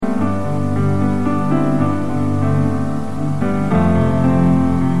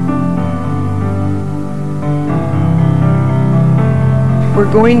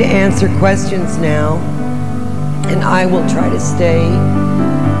we're going to answer questions now, and I will try to stay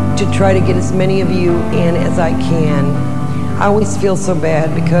to try to get as many of you in as I can. I always feel so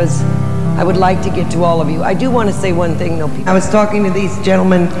bad because I would like to get to all of you. I do want to say one thing, though. I was talking to these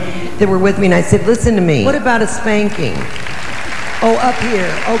gentlemen that were with me, and I said, listen to me. What about a spanking? Oh, up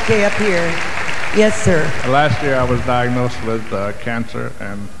here. Okay, up here. Yes, sir. Last year I was diagnosed with cancer,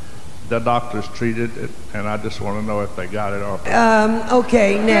 and the doctors treated it, and I just want to know if they got it or...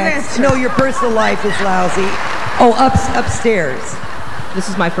 Okay, next. No, your personal life is lousy. Oh, upstairs. This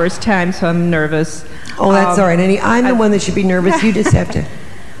is my first time, so I'm nervous. Oh, that's all right, Annie. I'm the one that should be nervous. You just have to...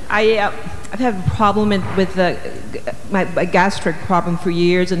 I've had a problem with my gastric problem for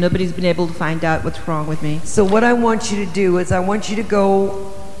years, and nobody's been able to find out what's wrong with me. So what I want you to do is I want you to go,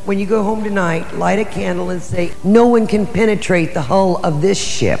 when you go home tonight, light a candle and say, no one can penetrate the hull of this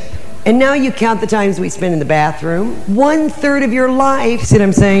ship. And now you count the times we spend in the bathroom. 1/3 of your life. See what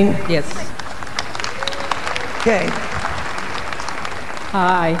I'm saying? Yes. Okay.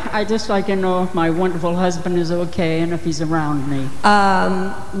 Hi, I'd just like to know if my wonderful husband is okay and if he's around me.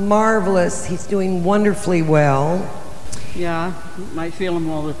 Marvelous. He's doing wonderfully well. Yeah, I feel him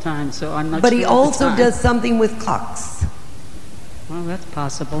all the time, so I'm not But sure he at the also time. does something with clocks. Well, that's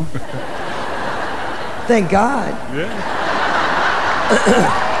possible. Thank God. Yeah.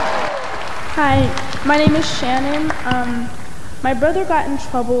 Hi, my name is Shannon. My brother got in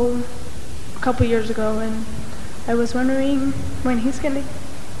trouble a couple years ago, and I was wondering when he's going to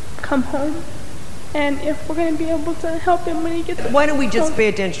come home and if we're going to be able to help him when he gets home. Why don't we just pay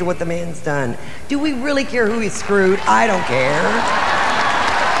attention to what the man's done? Do we really care who he screwed? I don't care.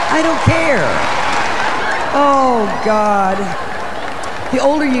 I don't care. Oh, God. The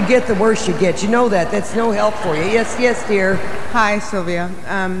older you get, the worse you get. You know that. That's no help for you. Yes, yes, dear. Hi, Sylvia.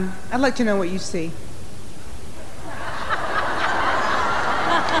 I'd like to know what you see.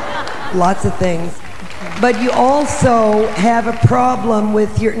 Lots of things. But you also have a problem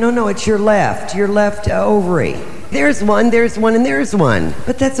with your, no, it's your left ovary. There's one, and there's one.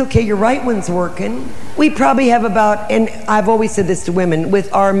 But that's okay, your right one's working. We probably have about, and I've always said this to women,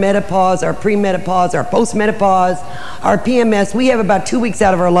 with our menopause, our premenopause, our postmenopause, our PMS, we have about 2 weeks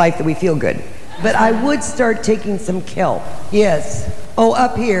out of our life that we feel good. But I would start taking some kelp. Yes. Oh,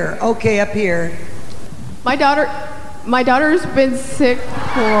 up here. Okay, up here. My daughter's been sick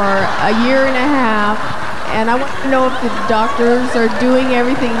for a year and a half, and I want to know if the doctors are doing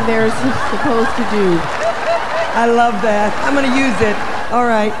everything they're supposed to do. I love that. I'm going to use it. All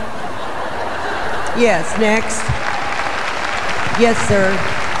right. Yes, next. Yes, sir.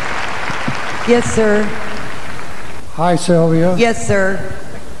 Yes, sir. Hi, Sylvia. Yes, sir.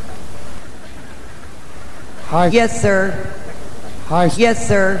 Hi. Yes, sir. Hi. Yes,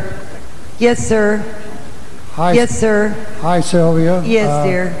 sir. Yes, sir. Hi. Yes, sir. Hi, Sylvia. Yes,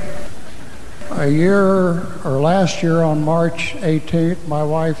 dear. Last year on March 18th, my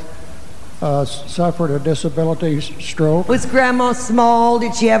wife suffered a disability stroke. Was Grandma small?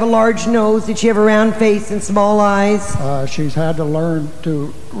 Did she have a large nose? Did she have a round face and small eyes? She's had to learn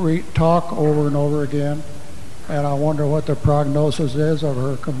to talk over and over again, and I wonder what the prognosis is of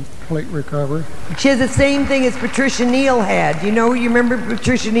her complete recovery. She has the same thing as Patricia Neal had. You remember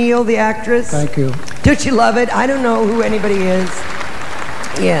Patricia Neal, the actress? Thank you. Don't you love it? I don't know who anybody is.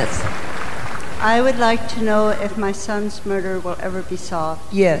 Yes. I would like to know if my son's murder will ever be solved.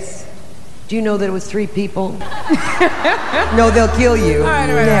 Yes. Do you know that it was 3 people? No, they'll kill you. All right.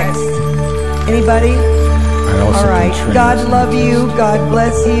 Next. Anybody? All right. God love you. God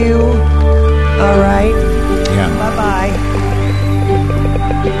bless you. All right. Yeah. Bye-bye.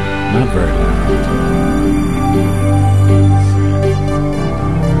 Not very loud.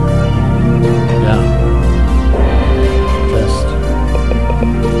 Yeah. Just.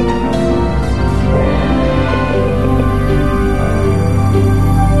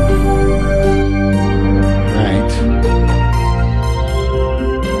 Right.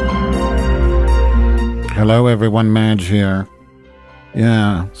 Hello, everyone. Madge here.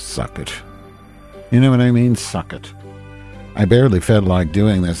 Yeah, suck it. You know what I mean? Suck it. I barely felt like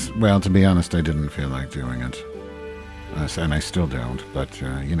doing this. Well, to be honest, I didn't feel like doing it. And I still don't. But,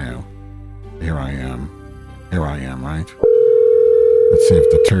 here I am. Here I am, right? Let's see if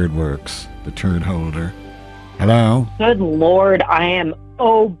the turd works. The turd holder. Hello? Good Lord, I am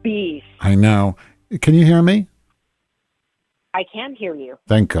obese. I know. Can you hear me? I can hear you.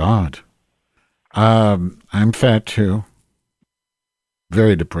 Thank God. I'm fat, too.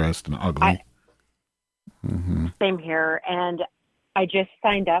 Very depressed and ugly. Same here. And I just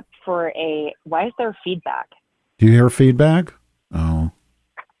signed up for why is there feedback? Do you hear feedback? Oh.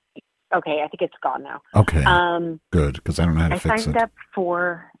 Okay, I think it's gone now. Okay. Good, because I don't know how to I fix signed it. up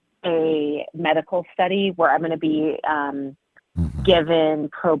for a medical study where I'm going to be given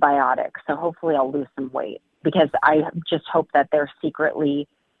probiotics. So hopefully I'll lose some weight, because I just hope that they're secretly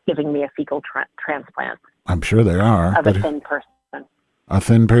giving me a fecal transplant. I'm sure they are. Of a thin person. A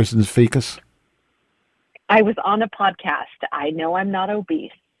thin person's fecus? I was on a podcast. I know I'm not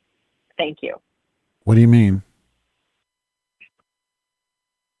obese. Thank you. What do you mean?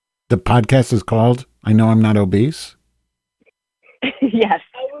 The podcast is called I Know I'm Not Obese? Yes.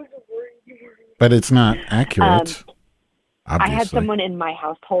 But it's not accurate. I had obviously. someone in my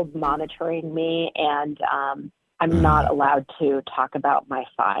household monitoring me, and I'm not allowed to talk about my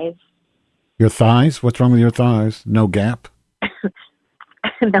thighs. Your thighs? What's wrong with your thighs? No gap?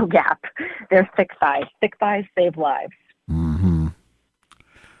 No gap. They're thick thighs. Thick thighs save lives. Mm-hmm.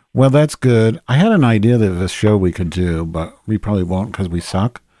 Well, that's good. I had an idea that a show we could do, but we probably won't because we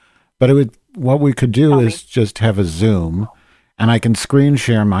suck. But what we could do is just have a Zoom, and I can screen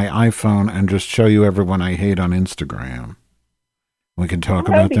share my iPhone and just show you everyone I hate on Instagram. We can talk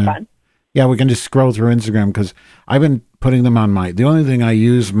about that. Fun. Yeah, we can just scroll through Instagram because I've been putting them on the only thing I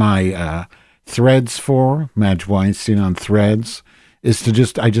use my Threads for, Madge Weinstein on Threads, is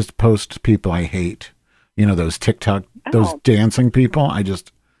I just post people I hate. You know, those TikTok, those dancing people.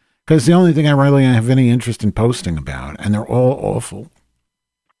 Because the only thing I really have any interest in posting about, and they're all awful.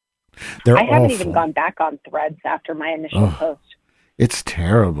 I haven't even gone back on Threads after my initial post. It's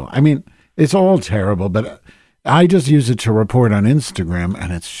terrible. I mean, it's all terrible, but I just use it to report on Instagram,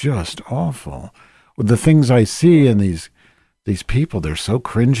 and it's just awful. The things I see in these people, they're so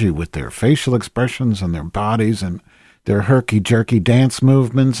cringy with their facial expressions and their bodies and their herky-jerky dance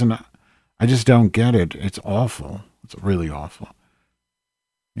movements, and I just don't get it. It's awful. It's really awful.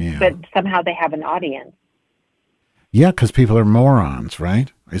 Yeah. But somehow they have an audience. Yeah, because people are morons,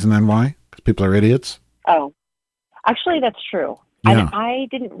 right? Isn't that why? Because people are idiots? Oh, actually, that's true. Yeah. And I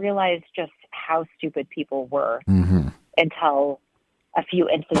didn't realize just how stupid people were until a few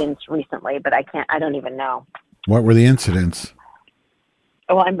incidents recently, but I don't even know. What were the incidents?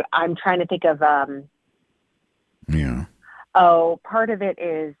 Well, I'm trying to think of, yeah. Oh, part of it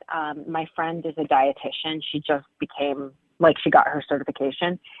is my friend is a dietitian. She just she got her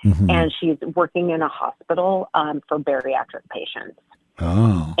certification, and she's working in a hospital for bariatric patients.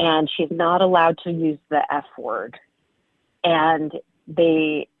 Oh. And she's not allowed to use the F word. And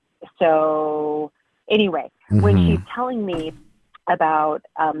when she's telling me about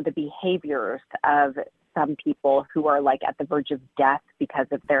the behaviors of some people who are like at the verge of death because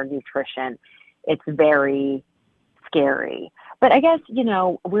of their nutrition, it's very scary. But I guess,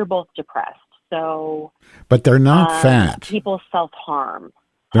 we're both depressed. So, but they're not fat. People self-harm.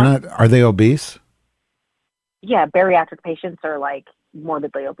 They're not. Are they obese? Yeah, bariatric patients are like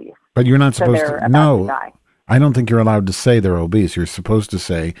morbidly obese. But you're not supposed to. No, die. I don't think you're allowed to say they're obese. You're supposed to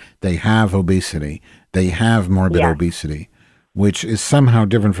say they have obesity. They have morbid obesity, which is somehow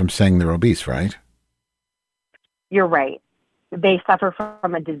different from saying they're obese, right? You're right. They suffer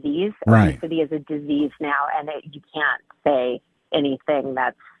from a disease. Right. Obesity is a disease now, and you can't say anything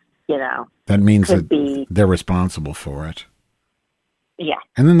that's, that means that they're responsible for it. Yeah.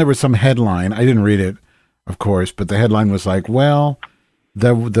 And then there was some headline. I didn't read it, of course, but the headline was like, well,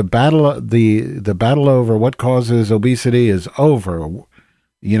 the battle over what causes obesity is over.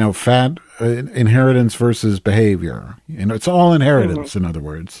 Fat inheritance versus behavior. It's all inheritance, in other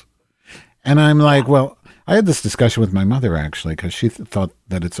words. And I'm like, well, I had this discussion with my mother, actually, because she thought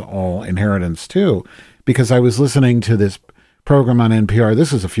that it's all inheritance, too, because I was listening to this program on NPR.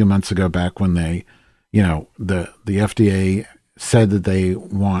 This was a few months ago, back when they, the FDA said that they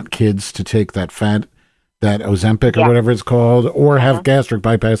want kids to take that Ozempic or whatever it's called, or have gastric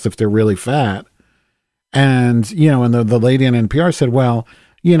bypass if they're really fat. And, and the lady on NPR said, well,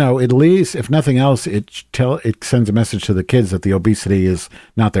 at least, if nothing else, it sends a message to the kids that the obesity is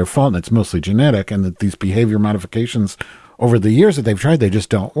not their fault and it's mostly genetic, and that these behavior modifications over the years that they've tried, they just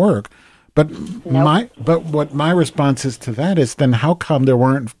don't work. But what my response is to that is, then how come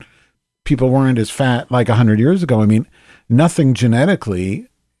people weren't as fat like 100 years ago? I mean, nothing genetically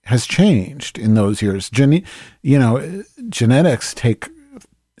has changed in those years. Genetics take,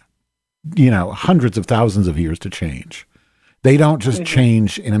 hundreds of thousands of years to change. They don't just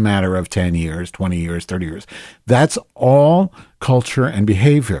change in a matter of 10 years, 20 years, 30 years. That's all culture and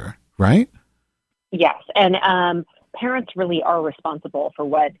behavior, right? Yes. And parents really are responsible for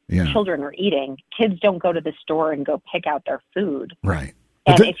what children are eating. Kids don't go to the store and go pick out their food. Right.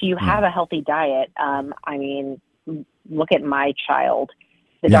 And if you have a healthy diet, look at my child.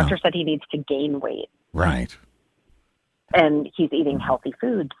 The doctor said he needs to gain weight. Right. and he's eating healthy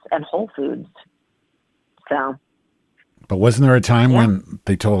foods and whole foods. So. But wasn't there a time when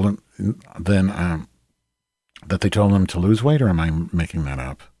they told him then that they told him to lose weight, or am I making that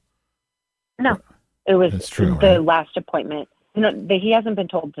up? No, it was true, the right? last appointment. No, he hasn't been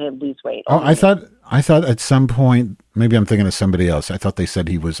told to lose weight. Oh, I thought at some point, maybe I'm thinking of somebody else. I thought they said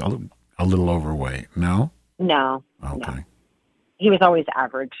he was a little overweight. No? No. Okay. No. He was always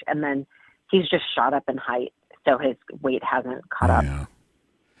average, and then he's just shot up in height, so his weight hasn't caught up. Yeah.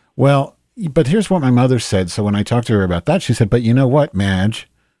 Well, but here's what my mother said. So when I talked to her about that, she said, but you know what, Madge,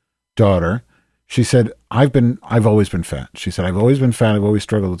 daughter, she said, I've always been fat. She said, I've always been fat. I've always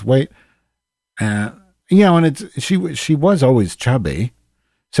struggled with weight. And she was always chubby.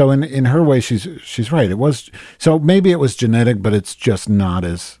 So in her way, she's right. It was, so maybe it was genetic, but it's just not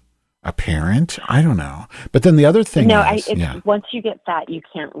as apparent. I don't know. But then the other thing once you get fat, you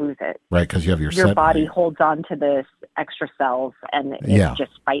can't lose it. Right, because you have your set body holds on to this extra cells, and it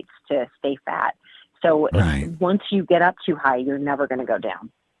just fights to stay fat. So once you get up too high, you're never going to go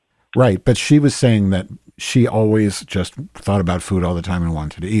down. Right, but she was saying that she always just thought about food all the time and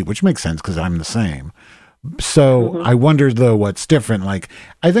wanted to eat, which makes sense because I'm the same. So I wonder, though, what's different. Like,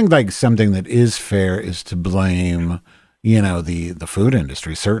 I think like something that is fair is to blame, the food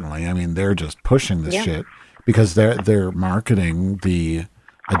industry. Certainly, I mean, they're just pushing this shit because they're marketing the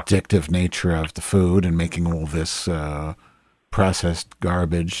addictive nature of the food and making all this processed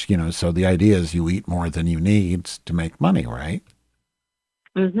garbage. So the idea is you eat more than you need to make money, right?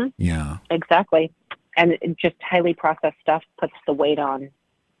 Mm-hmm. Yeah. Exactly. And just highly processed stuff puts the weight on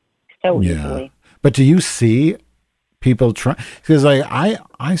so easily. But do you see people try? Because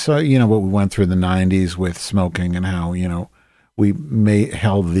I saw, what we went through in the 90s with smoking and how, we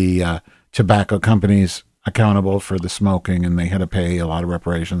held the tobacco companies accountable for the smoking, and they had to pay a lot of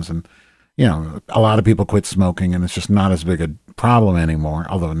reparations. And, a lot of people quit smoking, and it's just not as big a problem anymore.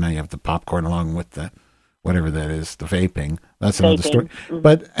 Although now you have the popcorn along with the whatever that is, the vaping. That's another story. Mm-hmm.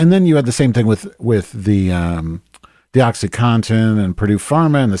 But and then you had the same thing with the OxyContin and Purdue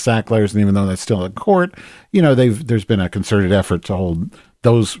Pharma and the Sacklers, and even though that's still in court, there's been a concerted effort to hold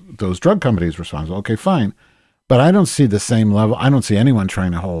those drug companies responsible. Okay, fine, but I don't see the same level. I don't see anyone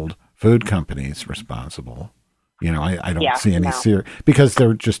trying to hold food companies responsible. I don't see any serious, because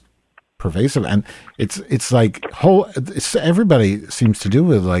they're just pervasive, and it's like everybody seems to do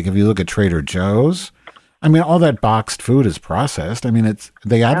with, like, if you look at Trader Joe's. I mean, all that boxed food is processed. I mean,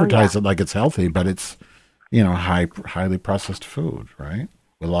 they advertise it like it's healthy, but it's, highly processed food, right?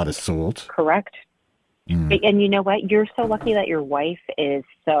 With a lot of salt. Correct. Mm. And you know what? You're so lucky that your wife is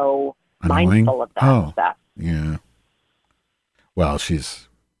so annoying. Mindful of that stuff. Yeah. Well, she is.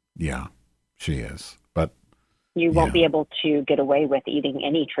 But you won't be able to get away with eating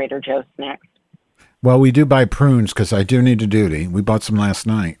any Trader Joe's snacks. Well, we do buy prunes because I do need a duty. We bought some last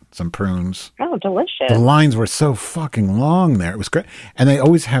night, some prunes. Oh, delicious. The lines were so fucking long there. It was great. And they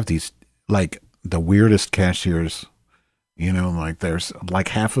always have these, like, the weirdest cashiers. Like there's like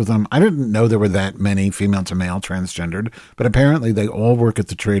half of them. I didn't know there were that many female to male transgendered, but apparently they all work at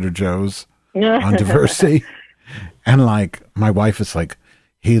the Trader Joe's on diversity. And like, my wife is like,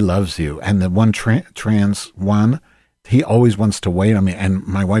 he loves you. And the one trans one, he always wants to wait on me. And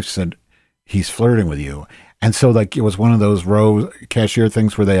my wife said, he's flirting with you. And so, like, it was one of those row cashier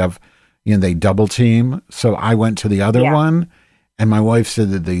things where they have, they double team. So I went to the other one, and my wife said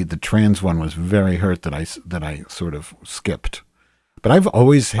that the trans one was very hurt that I sort of skipped. But I've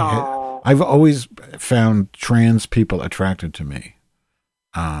always found trans people attracted to me.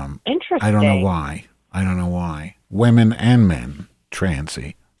 Interesting. I don't know why. Women and men, trans,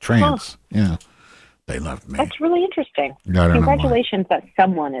 yeah. They loved me. That's really interesting. Congratulations that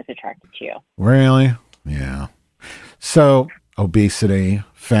someone is attracted to you. Really? Yeah. So, obesity,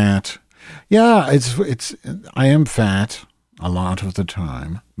 fat. Yeah, I am fat a lot of the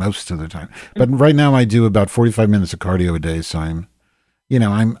time, most of the time. But right now I do about 45 minutes of cardio a day, so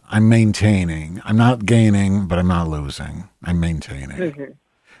I'm maintaining. I'm not gaining, but I'm not losing. I'm maintaining. Mm-hmm.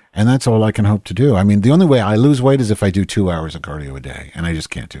 And that's all I can hope to do. I mean, the only way I lose weight is if I do 2 hours of cardio a day, and I just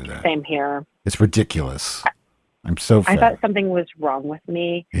can't do that. Same here. It's ridiculous. I'm so fat. I thought something was wrong with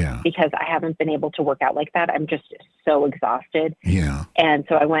me because I haven't been able to work out like that. I'm just so exhausted. Yeah. And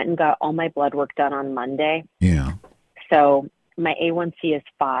so I went and got all my blood work done on Monday. Yeah. So my A1C is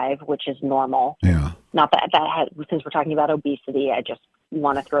 5, which is normal. Yeah. Not that since we're talking about obesity, I just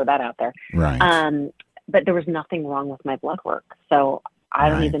want to throw that out there. Right. But there was nothing wrong with my blood work. So I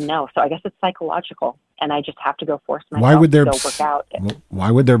don't even know. So I guess it's psychological, and I just have to go force myself to go work out.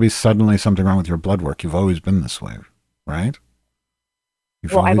 Why would there be suddenly something wrong with your blood work? You've always been this way, right?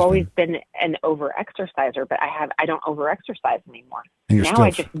 I've always been an over-exerciser, but I don't over-exercise anymore. Now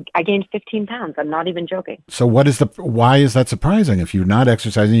I gained 15 pounds. I'm not even joking. So why is that surprising? If you're not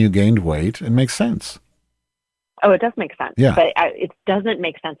exercising, you gained weight. It makes sense. Oh, it does make sense. Yeah. But it doesn't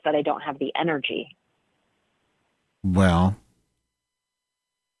make sense that I don't have the energy. Well,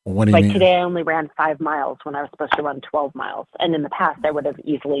 what do you mean? Like today I only ran 5 miles when I was supposed to run 12 miles. And in the past I would have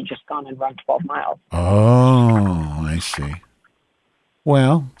easily just gone and run 12 miles. Oh, I see.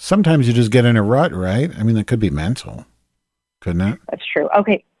 Well, sometimes you just get in a rut, right? I mean, that could be mental, couldn't it? That's true.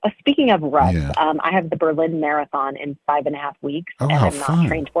 Okay. Speaking of ruts, I have the Berlin Marathon in 5.5 weeks, and I'm not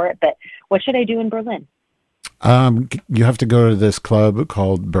trained for it. But what should I do in Berlin? You have to go to this club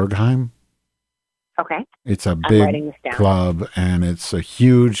called Bergheim. Okay. It's a big club, and it's a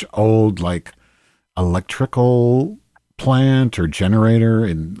huge old, like, electrical plant or generator,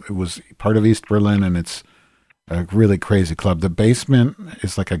 and it was part of East Berlin, and it's a really crazy club. The basement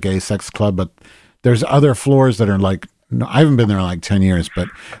is like a gay sex club, but there's other floors that are like, no, I haven't been there in like 10 years, but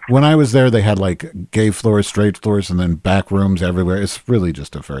when I was there, they had like gay floors, straight floors, and then back rooms everywhere. It's really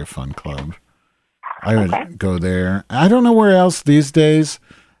just a very fun club. I would go there. I don't know where else these days.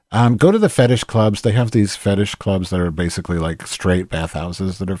 Go to the fetish clubs. They have these fetish clubs that are basically like straight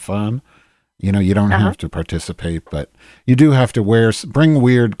bathhouses that are fun. You know, you don't have to participate, but you do have to bring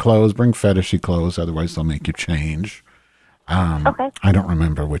weird clothes, bring fetishy clothes, otherwise they'll make you change. I don't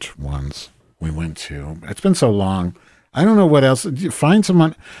remember which ones we went to. It's been so long. I don't know what else. Find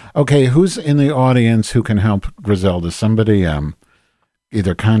someone. Okay, who's in the audience who can help Grizelda? Somebody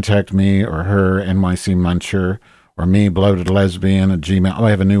either contact me or her, NYC Muncher, or me, Bloated Lesbian, at Gmail. Oh, I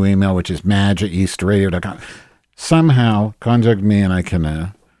have a new email, which is madge@eastradio.com. Somehow contact me and I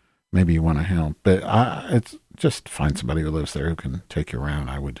can... maybe you want to help, but it's just find somebody who lives there who can take you around.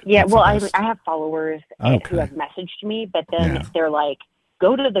 I would. Yeah, well, I have followers who have messaged me, but then they're like,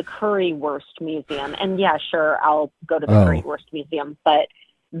 go to the Currywurst Museum. And yeah, sure, I'll go to the Currywurst Museum. But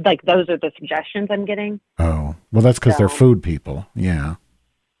like, those are the suggestions I'm getting. Oh, well, that's because they're food people. Yeah.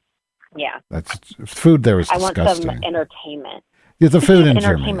 Yeah. That's food there is disgusting. I want some entertainment. Yeah, the food in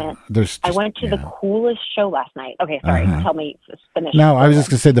entertainment. I went to the coolest show last night. Okay, sorry. Tell me, finish. No, I was just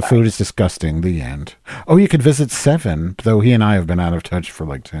going to say the food is disgusting. The end. Oh, you could visit Seven, though he and I have been out of touch for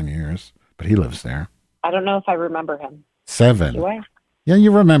like 10 years, but he lives there. I don't know if I remember him. Seven. Do I? Yeah,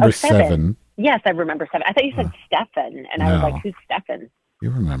 you remember Seven. Yes, I remember Seven. I thought you said Stefan, and I was like, who's Stefan?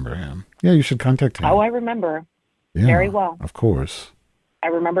 You remember him. Yeah, you should contact him. Oh, I remember. Yeah, very well. Of course. I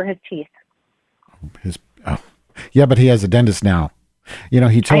remember his teeth. Yeah, but he has a dentist now. You know,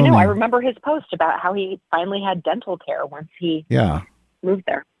 he told me. I know. I remember his post about how he finally had dental care once he moved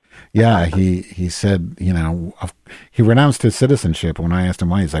there. Yeah, he said, you know, he renounced his citizenship. When I asked him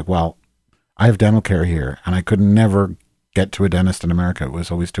why, he's like, well, I have dental care here, and I could never get to a dentist in America. It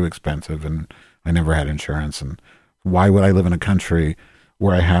was always too expensive, and I never had insurance. And why would I live in a country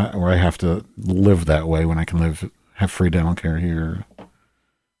where I have to live that way when I can have free dental care here?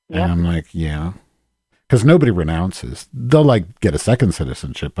 Yep. And I'm like, yeah. Because nobody renounces. They'll like get a second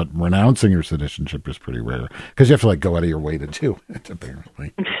citizenship, but renouncing your citizenship is pretty rare. Because you have to like go out of your way to do it,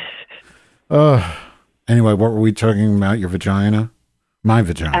 apparently. Anyway, what were we talking about? Your vagina? My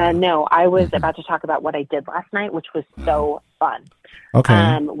vagina. No, I was about to talk about what I did last night, which was so fun.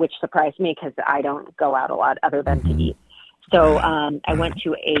 Okay. Which surprised me because I don't go out a lot other than to eat. So I went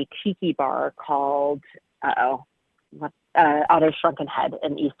to a tiki bar called, Otto Shrunken Head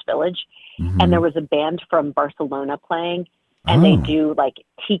in East Village. And there was a band from Barcelona playing, and they do like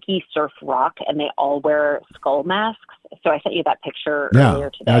tiki surf rock, and they all wear skull masks. So I sent you that picture earlier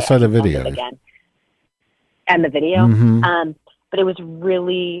today. I saw the video again. And the video. But it was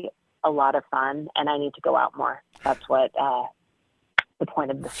really a lot of fun, and I need to go out more. That's what the point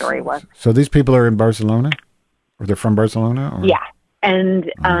of the story was. So these people are in Barcelona? Or they're from Barcelona? Or? Yeah.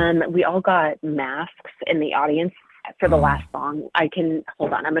 And we all got masks in the audience for the last song.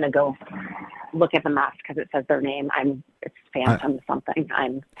 Hold on, I'm going to go look at the mask because it says their name. It's Phantom something.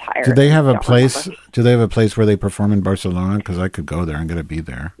 I'm tired. Do they have a place? Do they have a place where they perform in Barcelona? Because I could go there. I'm going to be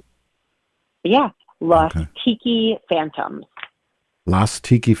there. Yeah. Los Tiki Phantoms. Los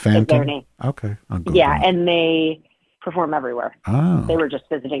Tiki Phantoms? Their name. Okay. I'll go there. And they perform everywhere. Oh. They were just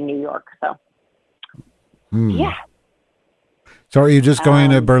visiting New York, so. Yeah. So are you just going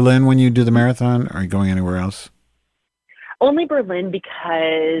to Berlin when you do the marathon? Or are you going anywhere else? Only Berlin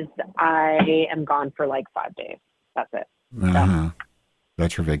because I am gone for like 5 days. That's it. So.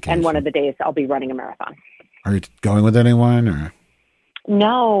 That's your vacation. And one of the days I'll be running a marathon. Are you going with anyone or?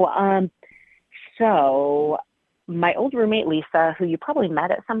 No. So my old roommate, Lisa, who you probably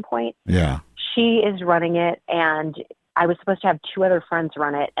met at some point. Yeah. She is running it, and I was supposed to have 2 other friends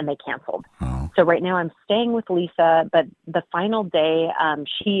run it, and they canceled. Oh. So right now I'm staying with Lisa, but the final day,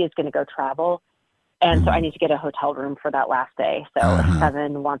 she is going to go travel. And so I need to get a hotel room for that last day. So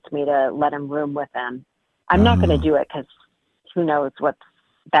Seven wants me to let him room with him. I'm not going to do it because who knows what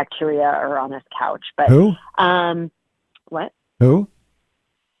bacteria are on his couch. But who? What? Who?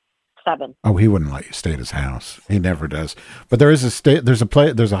 7. Oh, he wouldn't let you stay at his house. He never does. But there's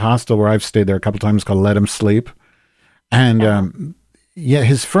a hostel where I've stayed there a couple times called Let Him Sleep. And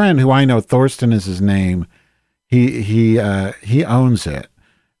his friend, who I know, Thorsten is his name. He owns it.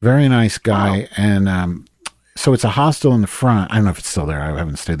 Very nice guy. Oh. And so it's a hostel in the front. I don't know if it's still there. I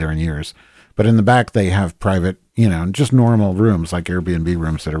haven't stayed there in years. But in the back, they have private, just normal rooms, like Airbnb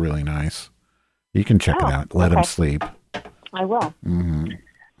rooms that are really nice. You can check it out. Let Him Sleep. I will. Mm-hmm.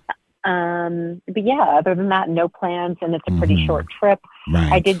 But yeah, other than that, no plans, and it's a pretty short trip.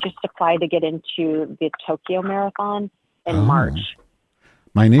 Right. I did just apply to get into the Tokyo Marathon in March.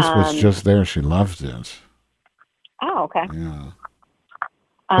 My niece was just there. She loved it. Oh, okay. Yeah.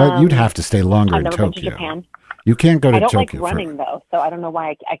 But you'd have to stay longer in Tokyo. I've never been to Japan. You can't go to Tokyo. I don't like running, though, so I don't know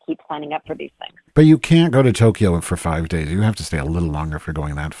why I keep signing up for these things. But you can't go to Tokyo for 5 days. You have to stay a little longer if you're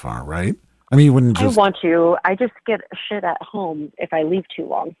going that far, right? I mean, you wouldn't just... I want to. I just get shit at home if I leave too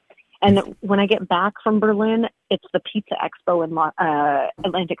long. And when I get back from Berlin, it's the Pizza Expo in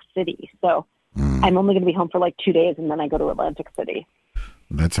Atlantic City. So I'm only going to be home for like 2 days, and then I go to Atlantic City.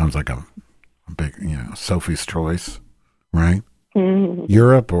 That sounds like a big, Sophie's choice, right? Mm-hmm.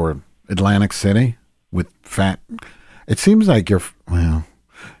 Europe or Atlantic City with fat... It seems like it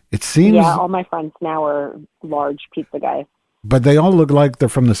seems... Yeah, all my friends now are large pizza guys. But they all look like they're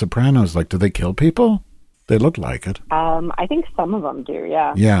from The Sopranos. Like, do they kill people? They look like it. I think some of them do,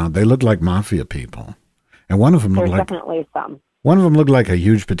 yeah. Yeah, they look like mafia people. And one of them looked like... There's definitely some. One of them looked like a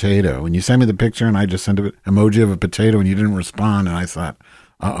huge potato. And you sent me the picture, and I just sent an emoji of a potato, and you didn't respond. And I thought,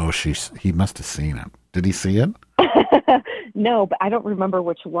 he must have seen it. Did he see it? No, but I don't remember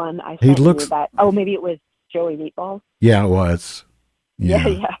which one I sent you that. Oh, maybe it was Joey Meatballs? Yeah, it was.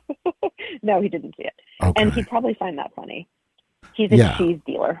 Yeah. No, he didn't see it. Okay. And he'd probably find that funny. He's a cheese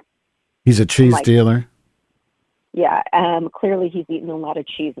dealer. He's a cheese dealer? Yeah. Clearly he's eaten a lot of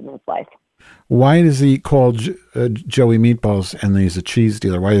cheese in his life. Why does he call Joey Meatballs and he's a cheese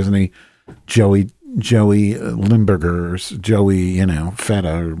dealer? Why isn't he Joey Limburgers, Joey,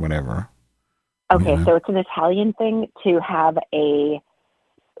 feta or whatever? Okay, so it's an Italian thing to have a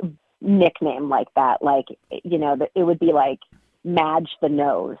nickname like that. Like, it would be like Madge the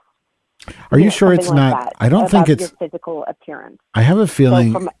Nose. Are you sure it's not? That, I don't think it's your physical appearance. I have a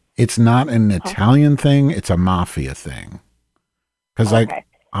feeling it's not an Italian thing. It's a mafia thing. Because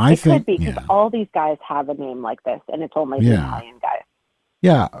I think could be because all these guys have a name like this, and it's only the Italian guys.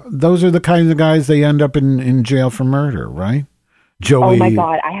 Yeah, those are the kinds of guys they end up in jail for murder, right? Joey. Oh my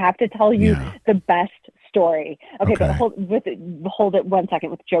God! I have to tell you the best story. Okay, but hold it 1 second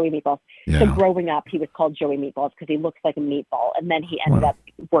with Joey Meatballs. Yeah. So growing up, he was called Joey Meatballs because he looks like a meatball, and then he ended up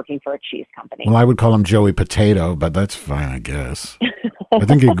working for a cheese company. Well, I would call him Joey Potato, but that's fine, I guess. I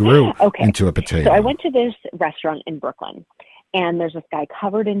think he grew into a potato. So I went to this restaurant in Brooklyn, and there's this guy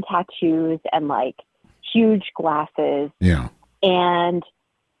covered in tattoos and like huge glasses. Yeah. And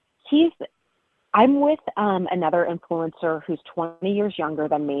I'm with another influencer who's 20 years younger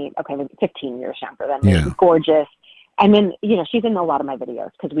than me. Okay, maybe 15 years younger than me. Yeah. Gorgeous. And then, she's in a lot of my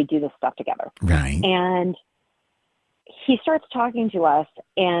videos because we do this stuff together. Right. And he starts talking to us,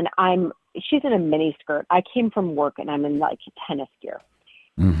 and she's in a mini skirt. I came from work, and I'm in like tennis gear.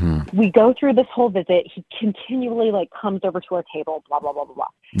 Mm-hmm. We go through this whole visit. He continually comes over to our table, blah, blah, blah, blah, blah.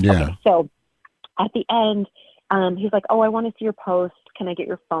 Yeah. Okay, so at the end, he's like, oh, I want to see your post. Can I get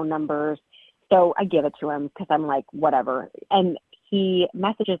your phone numbers? So I give it to him because I'm like, whatever. And he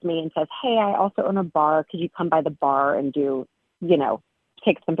messages me and says, hey, I also own a bar. Could you come by the bar and do,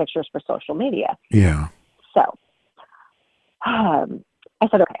 take some pictures for social media? Yeah. So I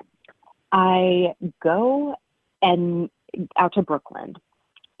said, okay. I go out to Brooklyn,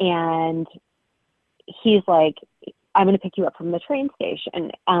 and he's like, I'm going to pick you up from the train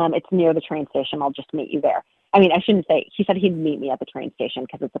station. It's near the train station. I'll just meet you there. I mean, I shouldn't say, he said he'd meet me at the train station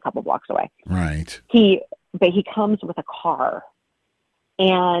because it's a couple blocks away. Right. But he comes with a car,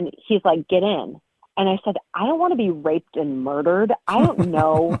 and he's like, get in. And I said, I don't want to be raped and murdered. I don't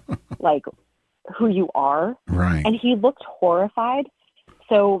know, who you are. Right. And he looked horrified.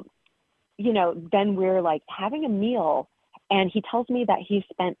 So, then we're having a meal, and he tells me that he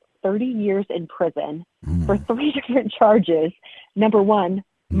spent 30 years in prison for 3 different charges. Number 1,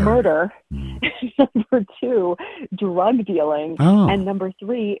 murder. Number 2, drug dealing. And number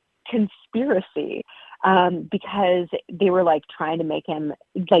 3, conspiracy. because they were like trying to make him,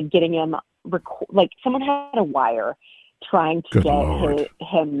 like getting him, like someone had a wire trying to get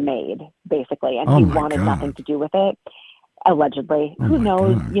him made, basically, and he wanted nothing to do with it, allegedly. Who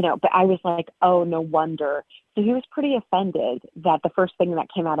knows, you know, but I was like, oh, no wonder. So he was pretty offended that the first thing that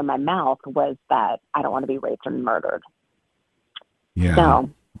came out of my mouth was that I don't want to be raped and murdered. Yeah. So,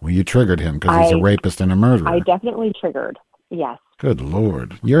 well, you triggered him because he's a rapist and a murderer. I definitely triggered, yes. Good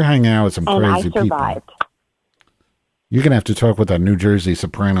Lord. You're hanging out with some crazy people. And I survived. You're going to have to talk with that New Jersey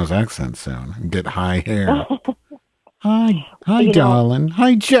Sopranos accent soon and get high hair. Hi, darling.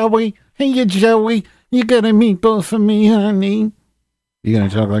 Hi, Joey. Hey, Joey. You got a meatball for me, honey? You going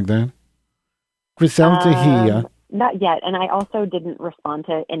to talk like that? Grizelda here. Not yet. And I also didn't respond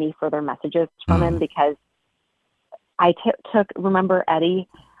to any further messages from him because I took, remember Eddie?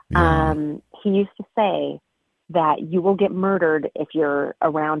 Yeah. He used to say that you will get murdered if you're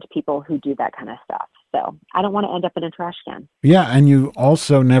around people who do that kind of stuff. So I don't want to end up in a trash can. Yeah, and you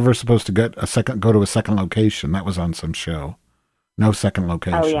also never supposed to go to a second location. That was on some show. No second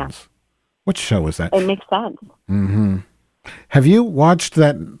locations. Oh, yeah. What show was that? It makes sense. Mm-hmm. Have you watched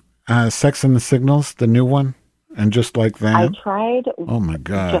that Sex and the Signals, the new one? And Just Like That? I tried. Oh, my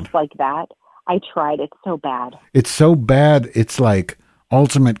God. Just Like That. I tried. It's so bad. It's so bad. It's like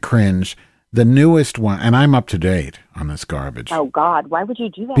ultimate cringe. The newest one, and I'm up to date on this garbage. Oh, God. Why would you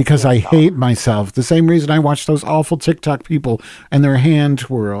do that? Because I hate myself. The same reason I watch those awful TikTok people and their hand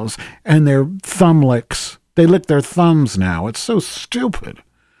twirls and their thumb licks. They lick their thumbs now. It's so stupid.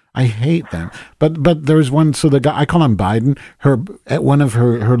 I hate them. But there's one, so the guy, I call him Biden. One of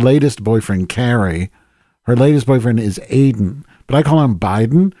her latest boyfriend, Carrie, her latest boyfriend is Aiden. But I call him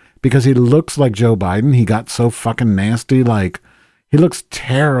Biden because he looks like Joe Biden. He got so fucking nasty, like, he looks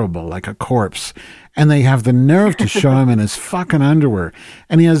terrible, like a corpse. And they have the nerve to show him in his fucking underwear.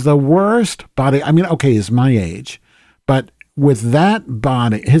 And he has the worst body. I mean, okay, he's my age. But with that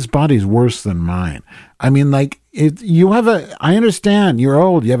body, his body's worse than mine. I mean, like, I understand, you're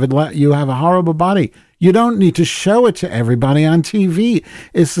old, you have a horrible body. You don't need to show it to everybody on TV.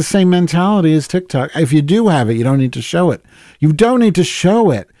 It's the same mentality as TikTok. If you do have it, you don't need to show it. You don't need to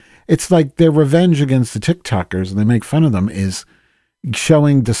show it. It's like their revenge against the TikTokers, and they make fun of them, is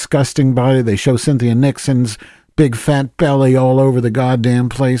showing disgusting body. They show Cynthia Nixon's big fat belly all over the goddamn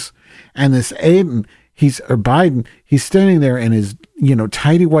place. And this Aiden, Biden, he's standing there in his,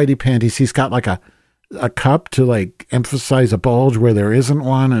 tighty whitey panties. He's got like a cup to like emphasize a bulge where there isn't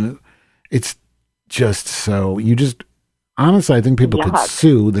one. And it's just so, honestly, I think people could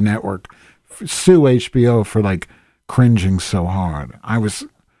sue the network, sue HBO for like cringing so hard.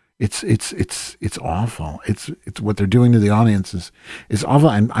 It's awful. It's what they're doing to the audience is awful.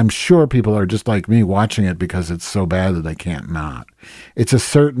 And I'm sure people are just like me watching it because it's so bad that they can't not.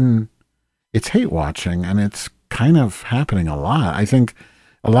 It's hate watching, and it's kind of happening a lot. I think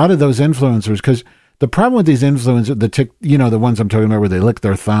a lot of those influencers, because the problem with these influencers, the ones I'm talking about where they lick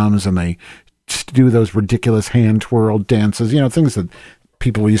their thumbs and they do those ridiculous hand twirl dances, things that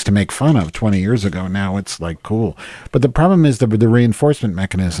people used to make fun of 20 years ago. Now it's like cool. But the problem is the reinforcement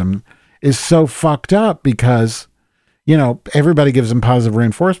mechanism is so fucked up because, everybody gives them positive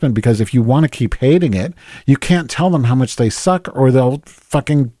reinforcement because if you want to keep hating it, you can't tell them how much they suck or they'll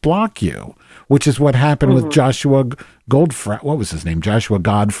fucking block you, which is what happened with Joshua Godfrey. What was his name? Joshua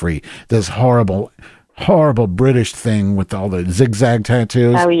Godfrey. This horrible British thing with all the zigzag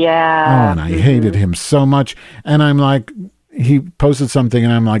tattoos. Oh, yeah. Oh, and I hated him so much. And I'm like, he posted something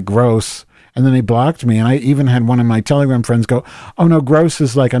and I'm like, gross. And then he blocked me. And I even had one of my Telegram friends go, oh no, gross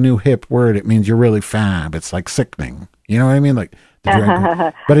is like a new hip word. It means you're really fab. It's like sickening. You know what I mean? Like,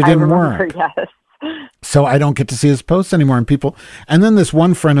 but it didn't work. Yes. So I don't get to see his posts anymore. And then this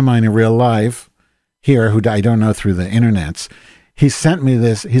one friend of mine in real life here, who I don't know through the internets, he sent me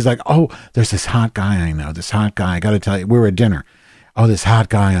this. He's like, oh, there's this hot guy I know. This hot guy. I got to tell you, we were at dinner. Oh, this hot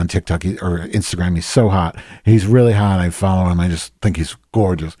guy on TikTok or Instagram, he's so hot. He's really hot. I follow him. I just think he's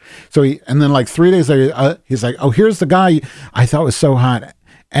gorgeous. So and then like 3 days later, he's like, oh, here's the guy I thought was so hot.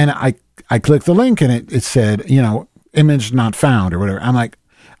 And I clicked the link and it said, image not found or whatever. I'm like,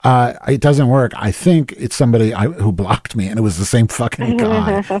 it doesn't work. I think it's somebody who blocked me, and it was the same fucking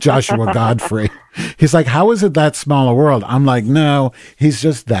guy, Joshua Godfrey. He's like, how is it that small a world? I'm like, no, he's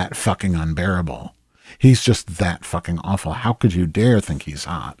just that fucking unbearable. He's just that fucking awful. How could you dare think he's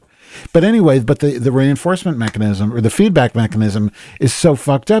hot? But anyway, the reinforcement mechanism or the feedback mechanism is so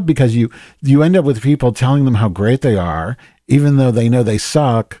fucked up because you end up with people telling them how great they are, even though they know they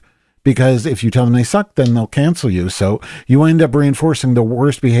suck. Because if you tell them they suck, then they'll cancel you. So you end up reinforcing the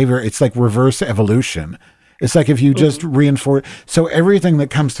worst behavior. It's like reverse evolution. It's like if you just reinforce. So everything that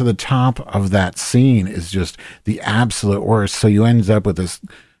comes to the top of that scene is just the absolute worst. So you end up with this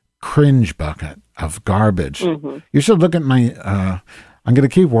cringe bucket of garbage. You should look at my, I'm going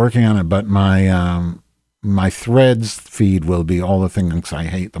to keep working on it, but my Threads feed will be all the things I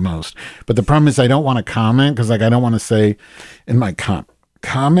hate the most. But the problem is I don't want to comment because like I don't want to say in my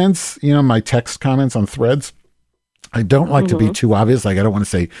comments, you know, my text comments on Threads, I don't like to be too obvious. Like I don't want to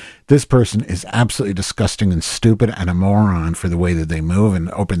say this person is absolutely disgusting and stupid and a moron for the way that they move and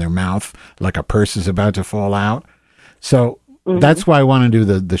open their mouth like a purse is about to fall out. So that's why I want to do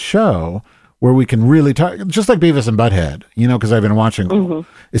the show where we can really talk, just like Beavis and Butthead, you know, because I've been watching.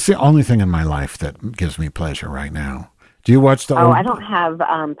 It's the only thing in my life that gives me pleasure right now. Do you watch the old? I don't have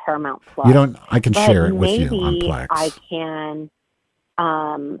Paramount Plus. You don't? I can share it with you on Plex. I can.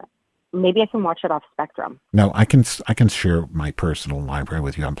 Maybe I can watch it off Spectrum. No, I can share my personal library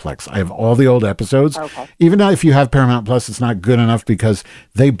with you on Plex. I have all the old episodes. Okay. Even now, if you have Paramount Plus, it's not good enough because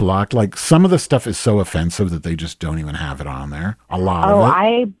they blocked, like, some of the stuff is so offensive that they just don't even have it on there. A lot of it.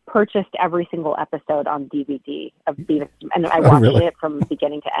 I purchased every single episode on DVD of Beavis, and I watched it from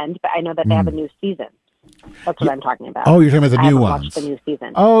beginning to end, but I know that they have a new season. That's what I'm talking about. Oh, you're talking about the new ones. Watched the new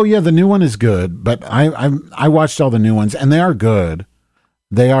season. Oh, yeah, the new one is good, but I watched all the new ones, and they are good.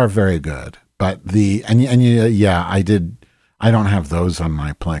 They are very good, but I did. I don't have those on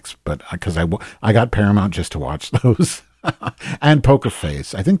my Plex, but because I got Paramount just to watch those, and Poker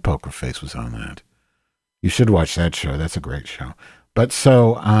Face. I think Poker Face was on that. You should watch that show. That's a great show. But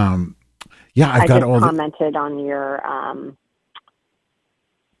so, I've got all. I commented on your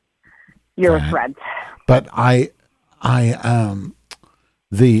threads. But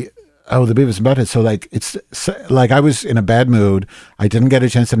the Beavis and Butthead. So like it's like I was in a bad mood. I didn't get a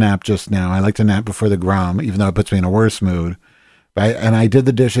chance to nap just now. I like to nap before the Grom, even though it puts me in a worse mood. And I did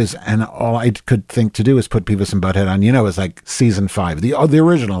the dishes, and all I could think to do is put Beavis and Butthead on. You know, it's like season 5, the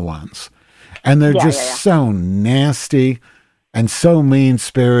original ones, and they're so nasty and so mean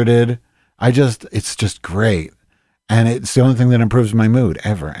spirited. It's just great, and it's the only thing that improves my mood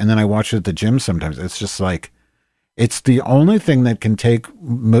ever. And then I watch it at the gym sometimes. It's just like. It's the only thing that can get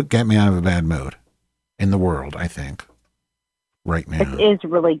me out of a bad mood in the world, I think, right now. It is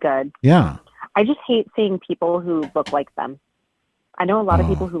really good. Yeah. I just hate seeing people who look like them. I know a lot of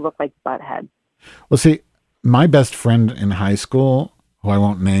people who look like Butthead. Well, see, my best friend in high school, who I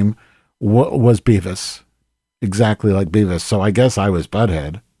won't name, was Beavis, exactly like Beavis. So I guess I was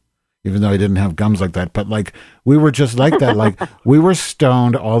Butthead, even though I didn't have gums like that. But like we were just like that. Like we were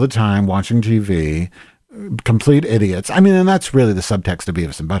stoned all the time watching TV. Complete idiots. I mean, and that's really the subtext of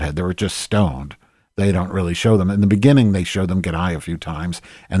Beavis and Butthead. They were just stoned. They don't really show them. In the beginning, they showed them get high a few times,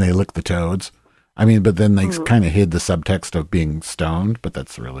 and they lick the toads. I mean, but then they kind of hid the subtext of being stoned, but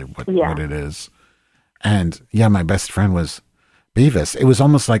that's really what it is. And, my best friend was Beavis. It was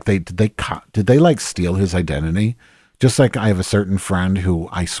almost like did they like steal his identity? Just like I have a certain friend who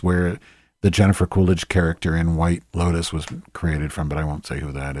I swear the Jennifer Coolidge character in White Lotus was created from, but I won't say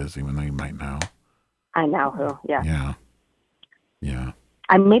who that is, even though you might know. I know who, yeah. Yeah.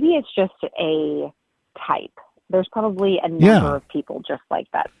 And maybe it's just a type. There's probably a number of people just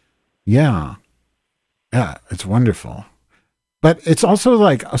like that. Yeah. Yeah, it's wonderful. But it's also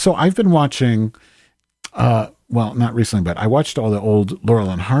like, so I've been watching, well, not recently, but I watched all the old Laurel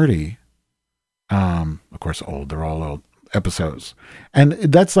and Hardy, of course old, they're all old episodes. And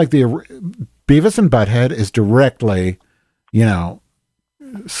that's like Beavis and Butthead is directly, I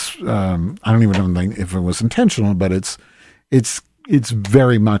don't even know if it was intentional, but it's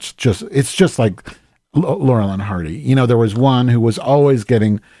very much it's just like Laurel and Hardy. There was one who was always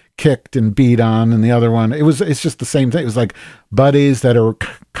getting kicked and beat on, and the other one, it's just the same thing. It was like buddies that are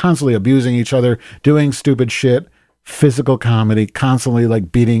constantly abusing each other, doing stupid shit, physical comedy, constantly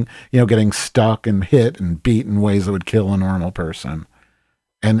like beating, getting stuck and hit and beat in ways that would kill a normal person.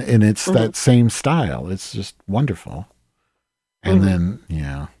 And it's that same style. It's just wonderful. And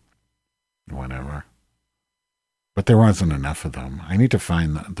then, whatever. But there wasn't enough of them. I need to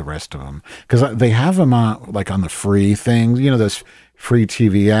find the rest of them. Because they have them on the free things, those free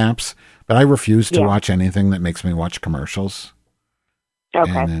TV apps. But I refuse to watch anything that makes me watch commercials.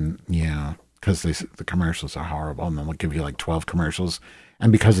 Okay. And then, because the commercials are horrible. And then they'll give you like 12 commercials.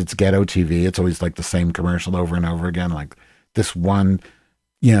 And because it's ghetto TV, it's always like the same commercial over and over again. Like this one,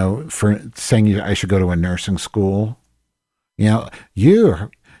 for saying I should go to a nursing school.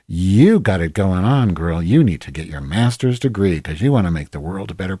 You got it going on, girl. You need to get your master's degree because you want to make the world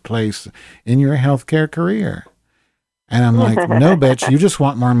a better place in your healthcare career. And I'm like, no, bitch, you just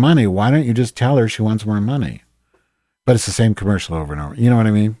want more money. Why don't you just tell her she wants more money? But it's the same commercial over and over. You know what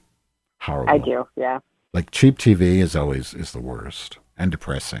I mean? Horrible. I do, yeah. Like cheap TV is the worst and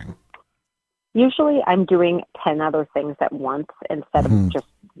depressing. Usually I'm doing 10 other things at once instead of just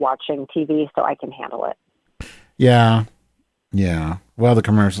watching TV, so I can handle it. Yeah. Yeah. Well, the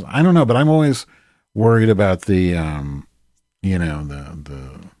commercials, I don't know, but I'm always worried about the,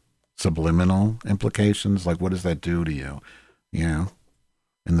 the subliminal implications. Like, what does that do to you? You know,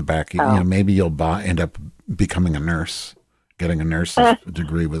 in the back, maybe you'll end up becoming a nurse, getting a nurse's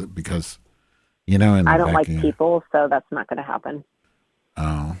degree with it because, in the I don't back like people, so that's not going to happen.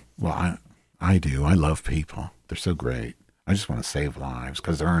 Oh, well, I do. I love people. They're so great. I just want to save lives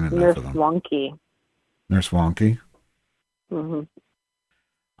because there aren't enough of them. Nurse Wonky? Mm-hmm.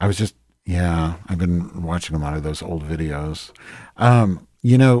 I was just, I've been watching a lot of those old videos.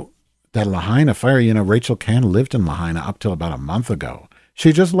 That Lahaina fire, Rachel Cann lived in Lahaina up till about a month ago.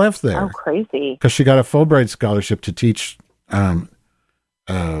 She just left there. Oh, crazy. Because she got a Fulbright scholarship to teach, to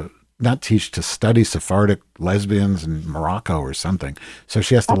study Sephardic lesbians in Morocco or something. So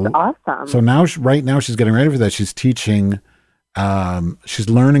she has to. That's awesome. So now, right now, she's getting ready for that. She's teaching, she's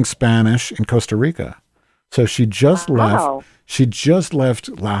learning Spanish in Costa Rica. So she just left. She just left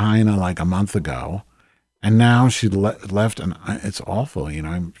Lahaina like a month ago. And now she left, and it's awful.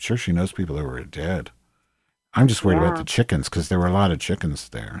 I'm sure she knows people that were dead. I'm just worried about the chickens because there were a lot of chickens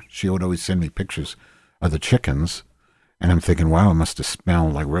there. She would always send me pictures of the chickens, and I'm thinking, wow, it must have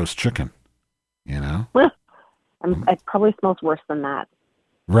smelled like roast chicken, Well, it probably smells worse than that.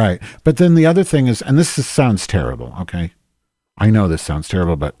 Right. But then the other thing is, and sounds terrible, okay? I know this sounds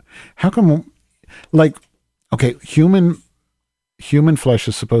terrible, but how come, human flesh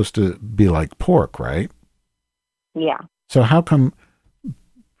is supposed to be like pork, right? Yeah. So how come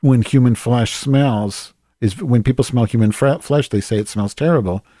when human flesh smells, when people smell human flesh, they say it smells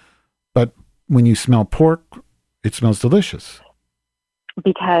terrible, but when you smell pork, it smells delicious?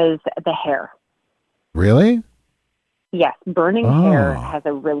 Because the hair. Really? Yes. Burning hair has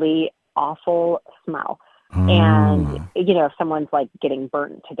a really awful smell. And, if someone's like getting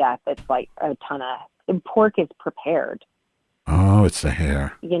burnt to death, it's like a ton of, pork is prepared. Oh, it's the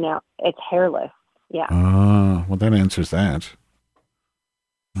hair. It's hairless. Yeah. Oh, well, that answers that.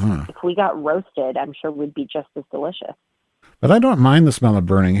 Huh. If we got roasted, I'm sure we'd be just as delicious. But I don't mind the smell of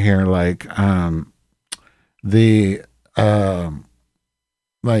burning hair. Like when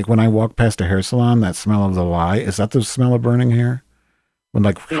I walk past a hair salon, that smell of the lye, is that the smell of burning hair?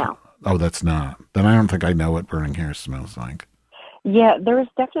 No. Oh, that's not. Then I don't think I know what burning hair smells like. Yeah, there's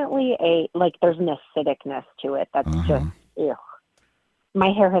definitely there's an acidicness to it that's just, ew. My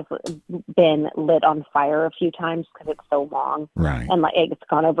hair has been lit on fire a few times because it's so long. Right. And it's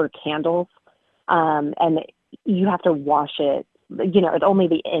gone over candles. And you have to wash it. It's only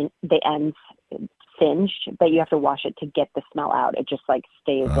the ends singed, but you have to wash it to get the smell out. It just stays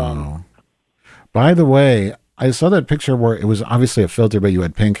in. By the way, I saw that picture where it was obviously a filter, but you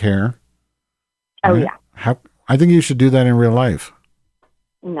had pink hair. Oh, right? yeah. I think you should do that in real life.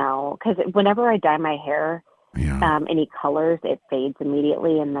 No, because whenever I dye my hair, any colors, it fades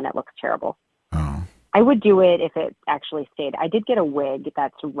immediately, and then it looks terrible. Oh. I would do it if it actually stayed. I did get a wig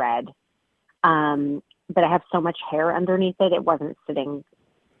that's red, but I have so much hair underneath it, it wasn't sitting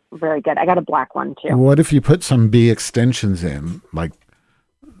very good. I got a black one, too. What if you put some bee extensions in? What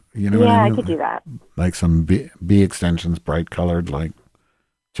I mean? I could do that. Like some bee extensions, bright colored,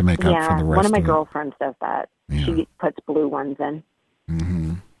 to make up for the rest one of my of girlfriends does that. Yeah. She puts blue ones in.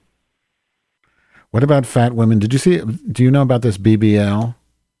 Mm-hmm. What about fat women? Do you know about this BBL?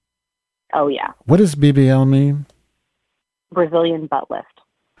 Oh, yeah. What does BBL mean? Brazilian butt lift.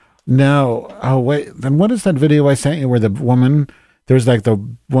 No. Oh, wait. Then what is that video I sent you where there's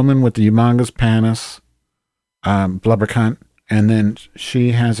the woman with the humongous penis, blubber cunt, and then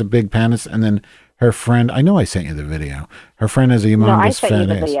she has a big penis, and then her friend, I know I sent you the video. Her friend has a humongous fat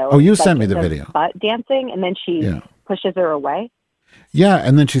ass. Oh, you sent me the video. Butt dancing, and then she pushes her away. Yeah,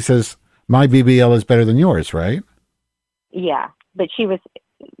 and then she says, my BBL is better than yours, right? Yeah, but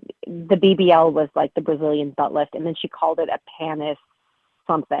the BBL was like the Brazilian butt lift, and then she called it a panis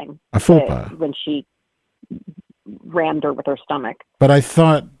something. A fupa. When she rammed her with her stomach. But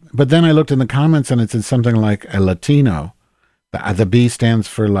then I looked in the comments and it said something like a Latino. The B stands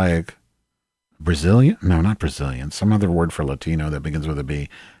for Brazilian? No, not Brazilian. Some other word for Latino that begins with a B.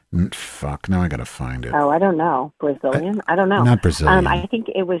 Fuck, now I gotta find it. Oh, I don't know. Brazilian? I don't know. Not Brazilian. I think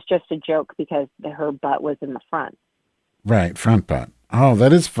it was just a joke because her butt was in the front. Right, front butt. Oh,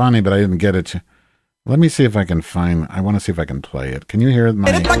 that is funny, but I didn't get it. Let me see if I can I want to see if I can play it. Can you hear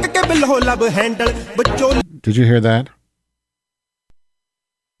my... Did you hear that?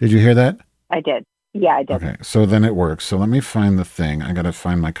 Did you hear that? I did. Yeah, I did. Okay, so then it works. So let me find the thing. I gotta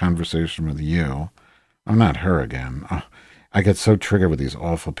find my conversation with you. I'm not her again. I get so triggered with these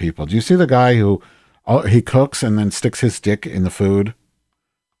awful people. Do you see the guy who he cooks and then sticks his dick in the food?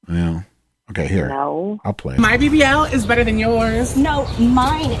 Yeah. Okay, here. No. I'll play it. My BBL is better than yours. No,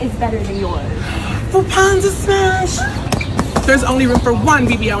 mine is better than yours. For Ponza Smash. There's only room for one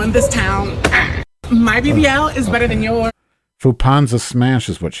BBL in this town. My BBL is better than yours. Fupanza Smash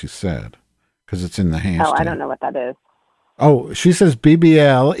is what she said, because it's in the hand. Oh, I don't know what that is. Oh, she says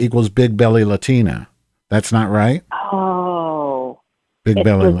BBL equals Big Belly Latina. That's not right? Oh. Big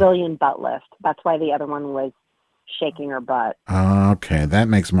belly. Brazilian butt lift. That's why the other one was shaking her butt. Okay, that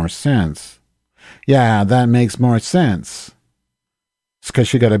makes more sense. Yeah, that makes more sense. It's because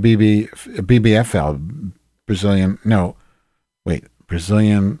she got a BBFL, Brazilian, no, wait,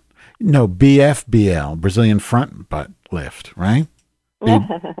 Brazilian, no, BFBL, Brazilian front butt lift, right?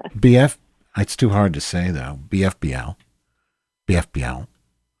 BF, it's too hard to say though, BFBL. BFBL.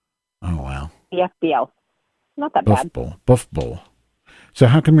 Oh, wow. BFBL. Not that bad. Buff bowl. So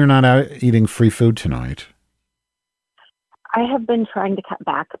how come you're not out eating free food tonight? I have been trying to cut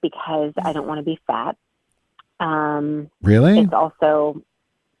back because I don't want to be fat. Really? It's also...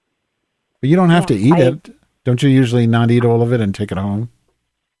 But you don't have to eat it. Don't you usually not eat all of it and take it home?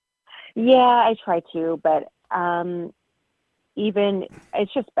 Yeah, I try to, but even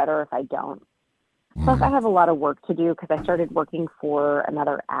it's just better if I don't. Plus, I have a lot of work to do because I started working for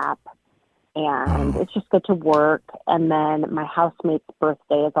another app, and it's just good to work. And then my housemate's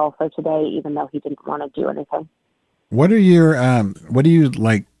birthday is also today, even though he didn't want to do anything. What are your what do you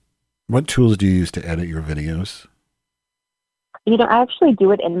like? What tools do you use to edit your videos? You know, I actually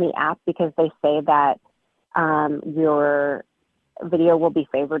do it in the app because they say that your video will be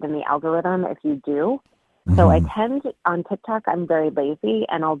favored in the algorithm if you do. So I tend on TikTok, I'm very lazy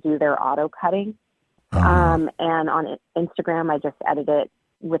and I'll do their auto cutting. And on Instagram, I just edit it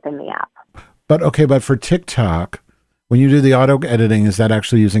within the app. But for TikTok, when you do the auto editing, is that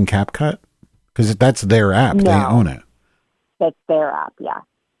actually using CapCut? Because that's their app. No, they own it. That's their app, yeah.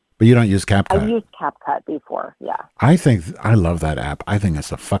 But you don't use CapCut. I've used CapCut before, yeah. I love that app. I think it's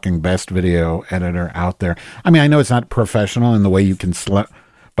the fucking best video editor out there. I mean, I know it's not professional in the way you can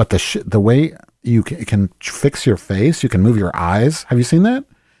but the way you can fix your face, you can move your eyes. Have you seen that?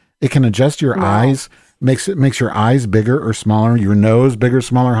 It can adjust your eyes, makes your eyes bigger or smaller, your nose bigger,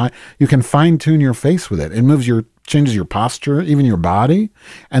 smaller, high. You can fine tune your face with it. It changes your posture, even your body,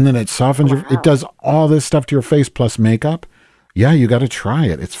 and then it softens it does all this stuff to your face plus makeup. Yeah, you got to try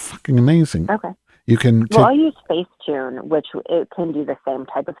it. It's fucking amazing. Okay. You can. I use Facetune, which it can do the same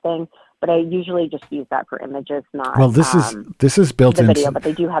type of thing, but I usually just use that for images, not. Well, this is built into video, but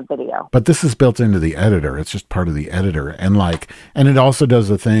they do have video. But this is built into the editor. It's just part of the editor, and it also does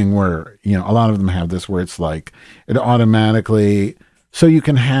the thing where a lot of them have this where it's like it automatically, so you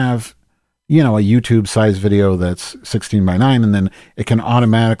can have a YouTube size video that's 16:9, and then it can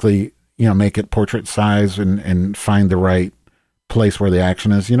automatically make it portrait size and find the right place where the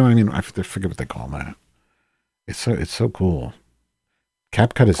action is. You know what I mean? I forget what they call that. It's so cool.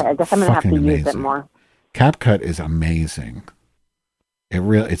 CapCut is I guess I'm gonna have to use it more. CapCut is amazing.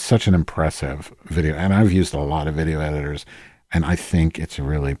 It's such an impressive video, and I've used a lot of video editors, and I think it's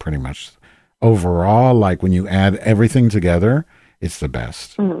really pretty much overall, like when you add everything together, it's the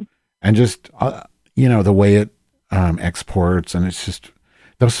best. Mm-hmm. And just the way it exports, and it's just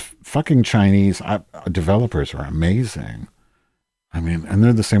those fucking Chinese developers are amazing. I mean, and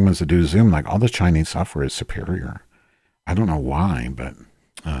they're the same ones that do Zoom. Like all the Chinese software is superior. I don't know why, but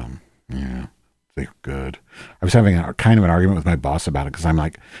yeah, they're good. I was having kind of an argument with my boss about it because I'm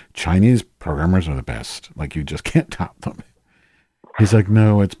like, Chinese programmers are the best. Like you just can't top them. He's like,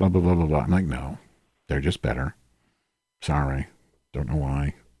 no, it's blah, blah, blah, blah, blah. I'm like, no, they're just better. Sorry. Don't know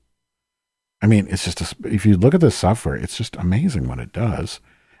why. I mean, it's just, if you look at the software, it's just amazing what it does.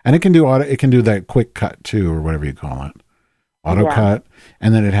 And it can do that quick cut too, or whatever you call it. Auto cut,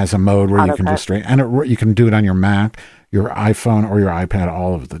 and then it has a mode where you can just you can do it on your Mac, your iPhone, or your iPad,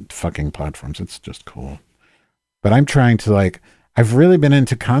 all of the fucking platforms. It's just cool. But I'm trying to I've really been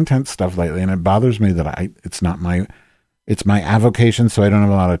into content stuff lately, and it bothers me that it's my avocation, so I don't have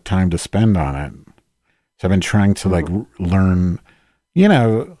a lot of time to spend on it. So I've been trying to learn,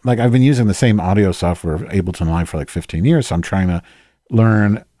 I've been using the same audio software, Ableton Live, for 15 years. So I'm trying to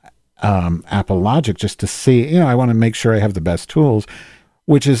learn Apple Logic just to see, I want to make sure I have the best tools,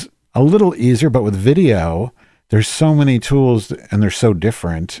 which is a little easier, but with video, there's so many tools and they're so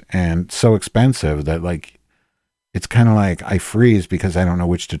different and so expensive that it's kind of like I freeze because I don't know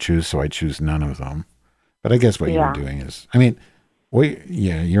which to choose. So I choose none of them. But I guess what you're doing is,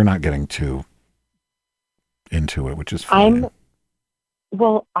 you're not getting too into it, which is fine.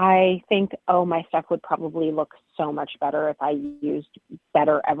 Well, I think, my stuff would probably look so much better if I used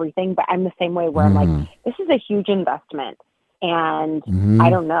better everything. But I'm the same way where I'm like, this is a huge investment, and I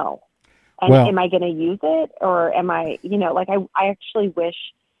don't know. And am I going to use it, or am I, like I actually wish.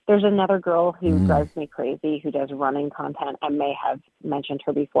 There's another girl who drives me crazy who does running content. I may have mentioned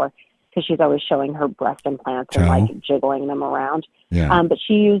her before because she's always showing her breast implants and like jiggling them around. Yeah. But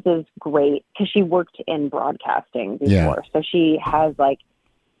she uses great, because she worked in broadcasting before. So she has like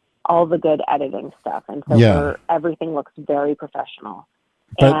all the good editing stuff. And so everything looks very professional.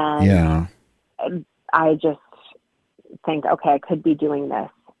 But, and I just think, okay, I could be doing this.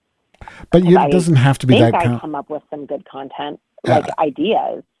 But it doesn't have to be that. I come up with some good content, like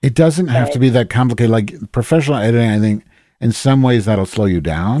ideas. It doesn't have to be that complicated. Like professional editing, I think in some ways that'll slow you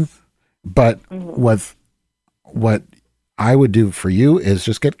down. But what I would do for you is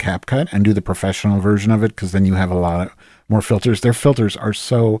just get CapCut and do the professional version of it, because then you have a lot more filters. Their filters are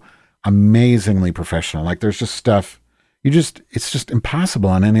so amazingly professional. Like there's just stuff it's just impossible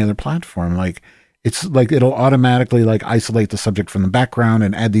on any other platform. Like it's like it'll automatically like isolate the subject from the background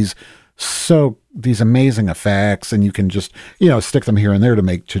and add these amazing effects, and you can just stick them here and there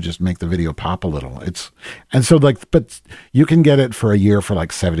to just make the video pop a little. But you can get it for a year for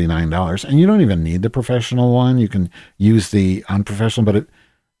like $79, and you don't even need the professional one. You can use the unprofessional, but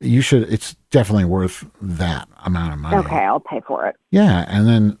it's definitely worth that amount of money. Okay, I'll pay for it. Yeah, and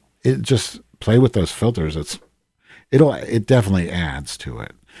then it just play with those filters. It definitely adds to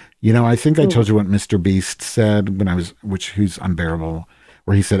it. I think I told you what Mr. Beast said he's unbearable,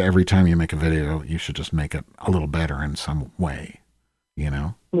 where he said every time you make a video, you should just make it a little better in some way,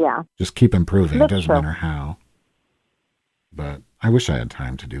 Yeah. Just keep improving. That's it doesn't true. matter how. But I wish I had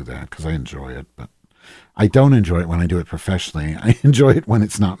time to do that, because I enjoy it. But I don't enjoy it when I do it professionally. I enjoy it when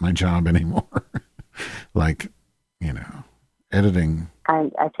it's not my job anymore. Like, editing.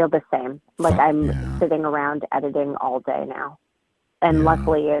 I feel the same. Like I'm sitting around editing all day now. And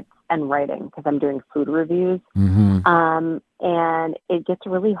luckily and writing, because I'm doing food reviews. And it gets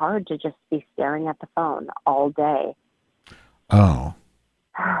really hard to just be staring at the phone all day. Oh.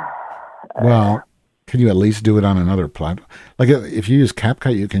 Well, could you at least do it on another platform? Like if you use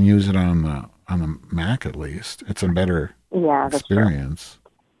CapCut, you can use it on the Mac at least. It's a better experience.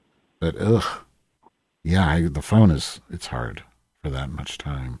 But the phone it's hard for that much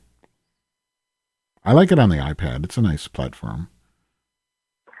time. I like it on the iPad. It's a nice platform.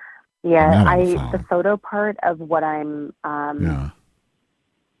 Yeah, the photo part of what I'm, the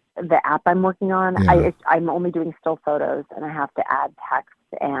app I'm working on, I'm only doing still photos, and I have to add text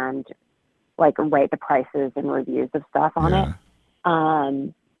and like write the prices and reviews of stuff on it.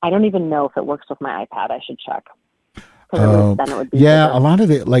 I don't even know if it works with my iPad. I should check. Then it would be a lot of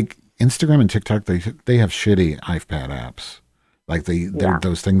the like Instagram and TikTok, they have shitty iPad apps. Like they're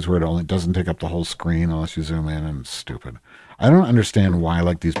those things where it only doesn't take up the whole screen unless you zoom in, and it's stupid. I don't understand why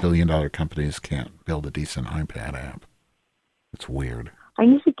like these billion-dollar companies can't build a decent iPad app. It's weird. I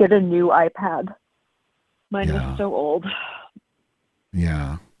need to get a new iPad. Mine is so old.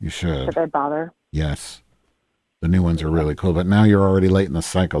 Yeah, you should. Should I bother? Yes. The new ones are really cool, but now you're already late in the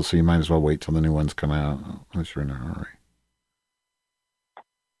cycle, so you might as well wait till the new ones come out, unless you're in a hurry.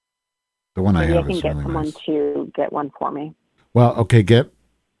 The one Maybe I have can is get really someone nice. to get one for me. Well, okay,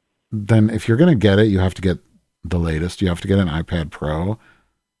 then if you're going to get it, you have to get the latest. You have to get an iPad Pro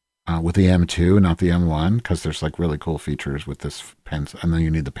with the M2, not the M1, because there's like really cool features with this pencil. And then you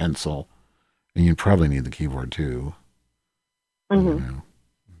need the pencil, and you probably need the keyboard too.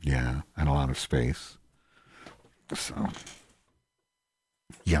 Yeah, and a lot of space. So,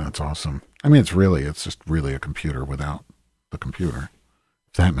 yeah, that's awesome. I mean, it's just really a computer without the computer.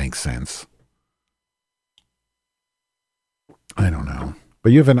 If that makes sense. I don't know,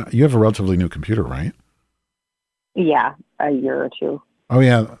 but you have a relatively new computer, right? Yeah, a year or two. Oh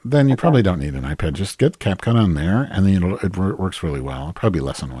yeah, then you probably don't need an iPad. Just get CapCut on there, and then it works really well. It'll probably be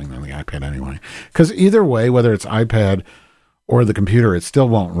less annoying than the iPad anyway. Because either way, whether it's iPad or the computer, it still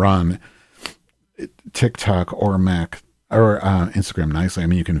won't run TikTok or Mac or Instagram nicely. I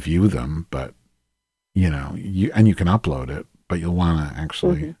mean, you can view them, but you can upload it, but you'll want to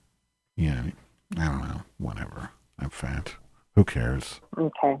actually, I don't know, whatever. I'm fat. Who cares?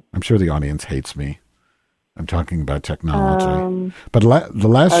 Okay. I'm sure the audience hates me. I'm talking about technology. But the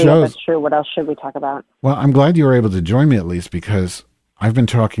last show... Yeah, that's true. What else should we talk about? Well, I'm glad you were able to join me at least, because I've been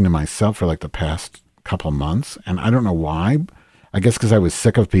talking to myself for like the past couple months, and I don't know why. I guess because I was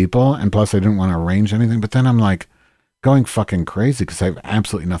sick of people, and plus I didn't want to arrange anything. But then I'm like going fucking crazy because I have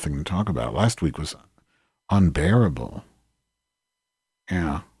absolutely nothing to talk about. Last week was unbearable.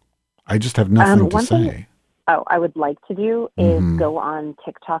 Yeah. I just have nothing to say. I would like to do is go on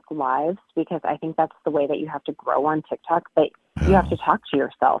TikTok lives, because I think that's the way that you have to grow on TikTok. But you have to talk to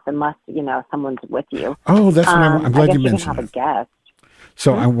yourself unless, someone's with you. Oh, that's what I'm glad you mentioned. You can have a guest.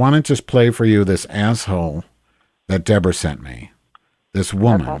 So I want to just play for you this asshole that Deborah sent me. This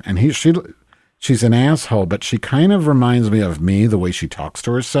woman. And she's an asshole, but she kind of reminds me of me, the way she talks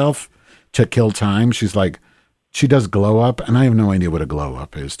to herself to kill time. She's like, she does glow up, and I have no idea what a glow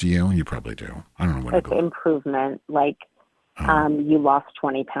up is. Do you? You probably do. I don't know what it's a glow improvement. Like, you lost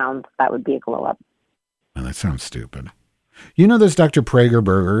 20 pounds. That would be a glow up. Oh, that sounds stupid. You know those Dr. Prager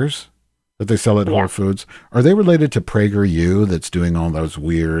burgers that they sell at Whole Foods? Are they related to PragerU that's doing all those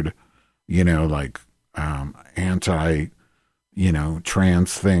weird, anti,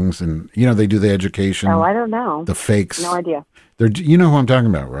 trans things? And, they do the education. Oh, I don't know. The fakes. No idea. You know who I'm talking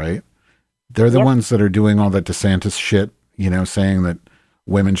about, right? They're the ones that are doing all that DeSantis shit, saying that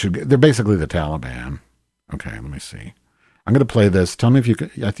women should they're basically the Taliban. Okay, let me see. I'm going to play this. Tell me if you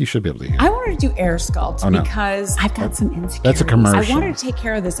could. I think you should be able to hear. I wanted to do air sculpt because I've got some insecurities. That's a commercial. I wanted to take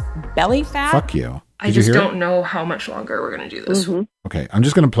care of this belly fat. Fuck you. I just don't know how much longer we're going to do this. Okay, I'm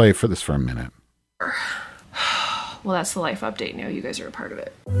just going to play for this for a minute. Well, that's the life update now. You guys are a part of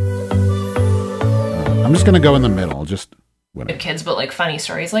it. I'm just going to go in the middle. Just whatever. Kids, but like funny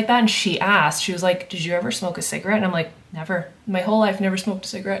stories like that. And she was like, did you ever smoke a cigarette? And I'm like, never. My whole life, never smoked a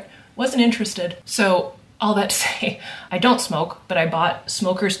cigarette. Wasn't interested. So all that to say, I don't smoke, but I bought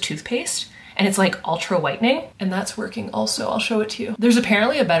Smoker's toothpaste. And it's like ultra whitening, and that's working also. I'll show it to you. There's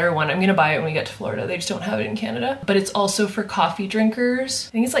apparently a better one. I'm going to buy it when we get to Florida. They just don't have it in Canada. But it's also for coffee drinkers.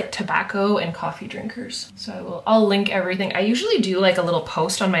 I think it's like tobacco and coffee drinkers. So I'll link everything. I usually do like a little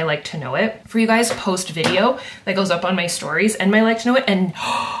post on my Like to Know It for you guys, post video that goes up on my stories and my Like to Know It.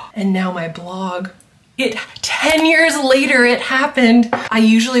 And now my blog. 10 years later, it happened. I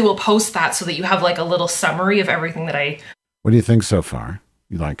usually will post that so that you have like a little summary of everything that I... What do you think so far?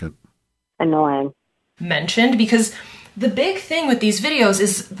 You like it? Annoying. Mentioned, because the big thing with these videos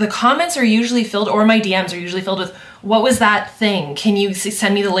is the comments are usually filled, or my DMs are usually filled with, what was that thing? Can you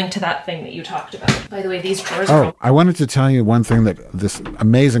send me the link to that thing that you talked about? By the way, these drawers are... I wanted to tell you one thing, that this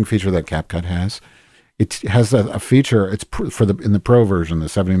amazing feature that CapCut has. It has a feature, it's in the pro version, the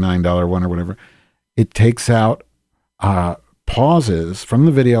 $79 one or whatever. It takes out pauses from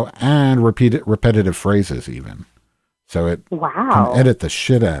the video and repetitive phrases even. So it can edit the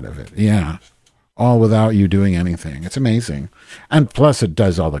shit out of it. Yeah. All without you doing anything. It's amazing. And plus it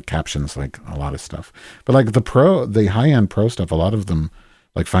does all the captions, like a lot of stuff. But like the high-end pro stuff, a lot of them,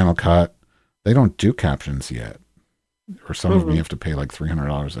 like Final Cut, they don't do captions yet. Or some of them you have to pay like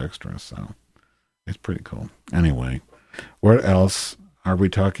 $300 extra. So it's pretty cool. Anyway, what else are we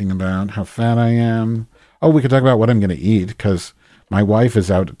talking about? How fat I am? Oh, we could talk about what I'm going to eat, because my wife is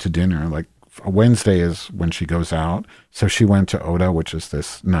out to dinner. Like Wednesday is when she goes out. So she went to Oda, which is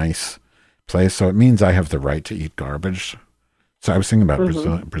this nice place. So it means I have the right to eat garbage. So I was thinking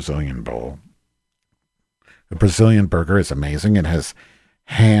about Brazilian bowl. The Brazilian burger is amazing. It has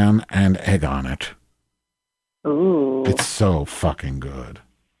ham and egg on it. Ooh. It's so fucking good.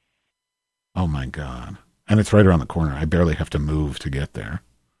 Oh my God. And it's right around the corner. I barely have to move to get there.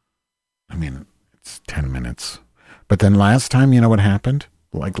 I mean, it's 10 minutes. But then last time, you know what happened?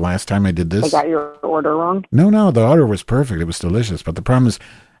 Like last time I did this. I got your order wrong? No, the order was perfect. It was delicious. But the problem is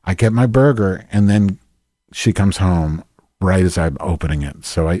I get my burger and then she comes home right as I'm opening it.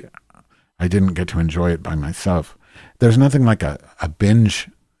 So I didn't get to enjoy it by myself. There's nothing like a binge,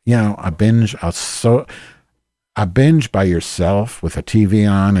 a binge by yourself with a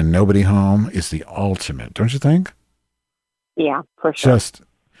TV on and nobody home is the ultimate, don't you think? Yeah, for sure. Just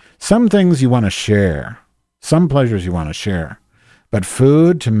some things you want to share, some pleasures you want to share. But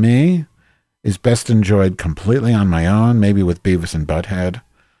food, to me, is best enjoyed completely on my own, maybe with Beavis and Butthead.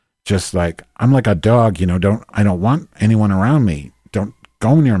 Just like, I'm like a dog, I don't want anyone around me. Don't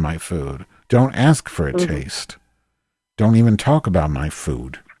go near my food. Don't ask for a taste. Don't even talk about my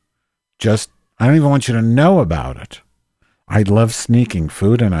food. I don't even want you to know about it. I love sneaking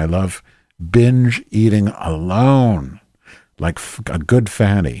food and I love binge eating alone. Like a good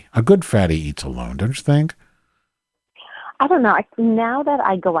fatty. A good fatty eats alone, don't you think? I don't know. Now that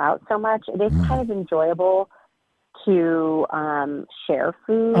I go out so much, it is kind of enjoyable to share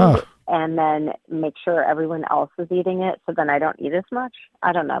food and then make sure everyone else is eating it, so then I don't eat as much.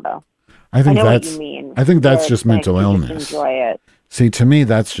 I don't know, though. I know what you mean. I think that's just mental illness. Enjoy it. See, to me,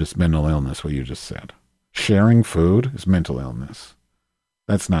 that's just mental illness, what you just said. Sharing food is mental illness.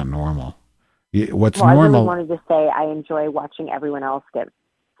 That's not normal. What's normal... I really wanted to say I enjoy watching everyone else get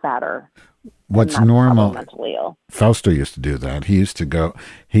fatter. What's and that's normal? Mentally ill. Fausto used to do that. He used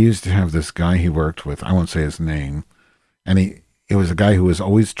to have this guy he worked with. I won't say his name. And it was a guy who was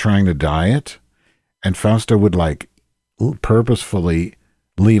always trying to diet. And Fausto would like purposefully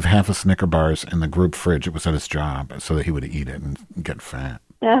leave half a Snicker bars in the group fridge. It was at his job so that he would eat it and get fat.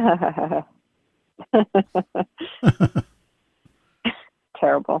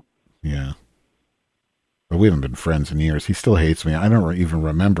 Terrible. Yeah. But we haven't been friends in years. He still hates me. I don't even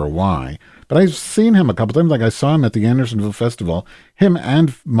remember why. But I've seen him a couple times. Like I saw him at the Andersonville Festival, him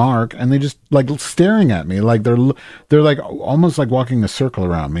and Mark, and they just like staring at me. Like they're like almost like walking a circle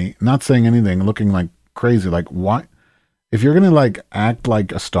around me, not saying anything, looking like crazy. Like why? If you're going to like act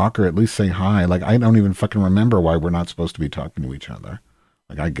like a stalker, at least say hi. Like I don't even fucking remember why we're not supposed to be talking to each other.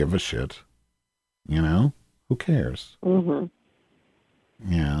 Like I give a shit. You know? Who cares? Mm-hmm.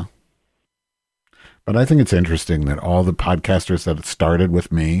 Yeah. But I think it's interesting that all the podcasters that started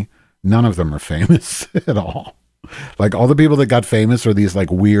with me, none of them are famous at all. Like all the people that got famous are these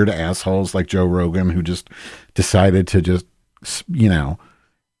like weird assholes like Joe Rogan who just decided to just, you know,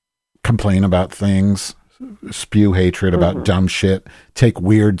 complain about things, spew hatred about dumb shit, take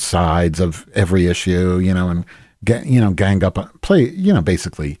weird sides of every issue, you know, and get, you know, gang up, play, you know,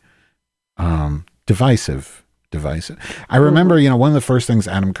 basically divisive. I remember, you know, one of the first things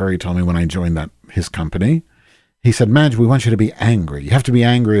Adam Curry told me when I joined his company, he said, Madge, we want you to be angry. You have to be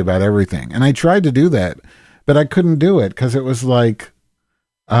angry about everything. And I tried to do that, but I couldn't do it because it was like,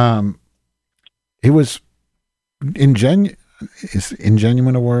 it was is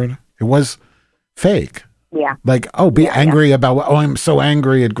ingenuine a word? It was fake. Yeah. Like, be angry about, I'm so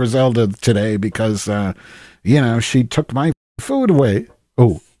angry at Grizelda today because, you know, she took my food away.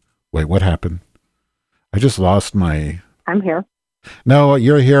 Oh, wait, what happened? I just lost my... I'm here. No,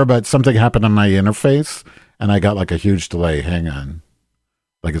 you're here, but something happened on my interface, and I got like a huge delay. Hang on.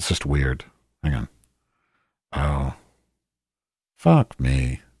 Like, it's just weird. Hang on. Oh. Fuck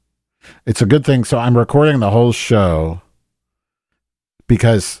me. It's a good thing. So I'm recording the whole show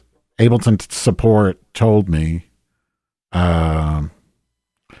because Ableton Support told me that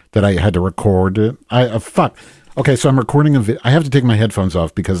I had to record it. Fuck. Okay, so I'm recording I have to take my headphones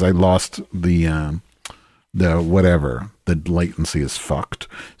off because I lost the whatever. The latency is fucked.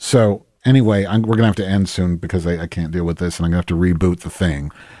 So anyway, we're going to have to end soon because I can't deal with this and I'm going to have to reboot the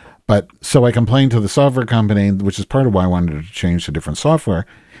thing. But so I complained to the software company, which is part of why I wanted to change to different software.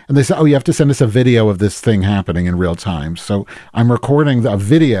 And they said, you have to send us a video of this thing happening in real time. So I'm recording a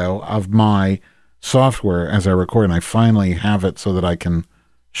video of my software as I record, and I finally have it so that I can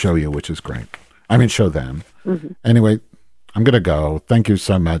show you, which is great. I mean, show them. Mm-hmm. Anyway, I'm going to go. Thank you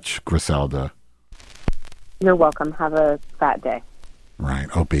so much, Grizelda. You're welcome. Have a fat day. Right.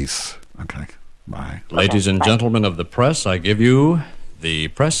 Obese. Okay. Bye. Ladies and gentlemen of the press, I give you the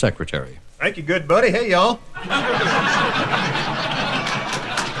press secretary. Thank you, good buddy. Hey, y'all.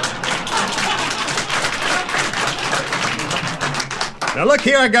 Now, look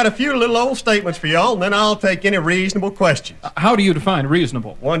here, I got a few little old statements for y'all, and then I'll take any reasonable questions. How do you define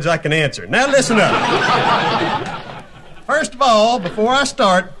reasonable? Ones I can answer. Now, listen up. First of all, before I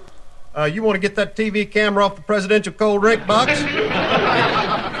start, you want to get that TV camera off the presidential cold drink box?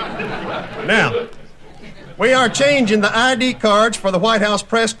 Now, we are changing the ID cards for the White House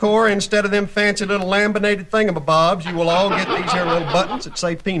press corps. Instead of them fancy little laminated thingamabobs, you will all get these here little buttons that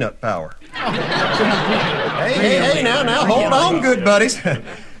say peanut power. Hey, now, hold on, good buddies.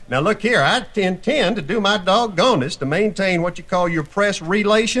 Now, look here, I intend to do my doggonest to maintain what you call your press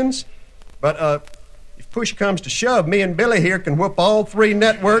relations, but, if push comes to shove, me and Billy here can whoop all 3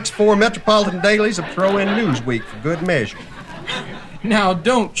 networks, 4 metropolitan dailies, and throw in Newsweek for good measure. Now,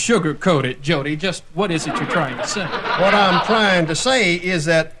 don't sugarcoat it, Jody. Just what is it you're trying to say? What I'm trying to say is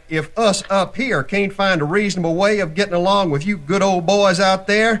that if us up here can't find a reasonable way of getting along with you good old boys out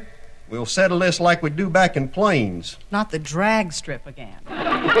there, we'll settle this like we do back in Plains. Not the drag strip again.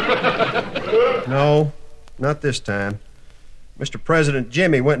 No, not this time. Mr. President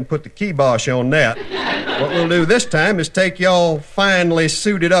Jimmy went and put the kibosh on that. What we'll do this time is take y'all finely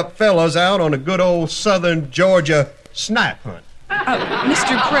suited up fellas out on a good old southern Georgia snipe hunt.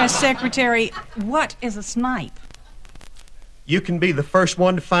 Mr. Press Secretary, what is a snipe? You can be the first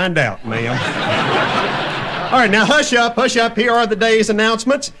one to find out, ma'am. All right, now hush up. Here are the day's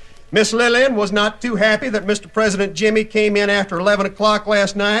announcements. Miss Lillian was not too happy that Mr. President Jimmy came in after 11 o'clock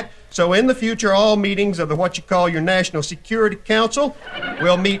last night, so in the future, all meetings of what you call your National Security Council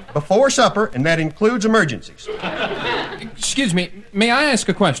will meet before supper, and that includes emergencies. Excuse me, may I ask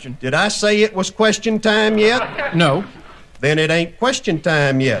a question? Did I say it was question time yet? No. Then it ain't question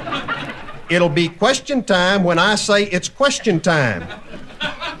time yet. It'll be question time when I say it's question time.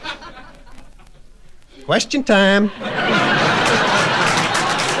 Question time.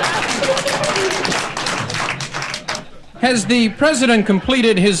 Has the president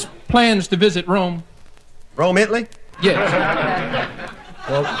completed his plans to visit Rome? Rome, Italy? Yes.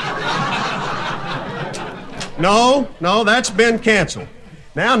 Well, no, that's been canceled.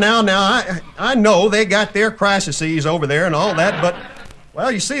 Now, I know they got their crises over there and all that, but,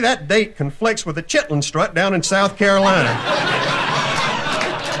 well, you see, that date conflicts with the Chitlin Strut down in South Carolina.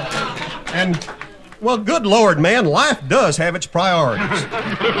 And, well, good Lord, man, life does have its priorities.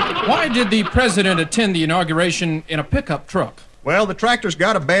 Why did the president attend the inauguration in a pickup truck? Well, the tractor's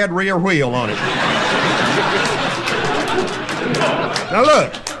got a bad rear wheel on it. Now,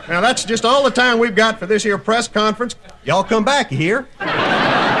 look. Now, that's just all the time we've got for this here press conference. Y'all come back, you hear?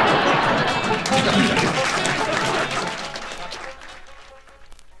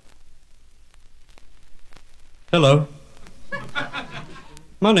 Hello.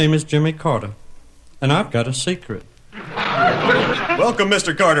 My name is Jimmy Carter, and I've got a secret. Welcome,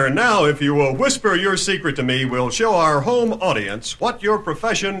 Mr. Carter. And now, if you will whisper your secret to me, we'll show our home audience what your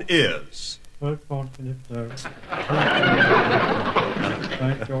profession is. Well, that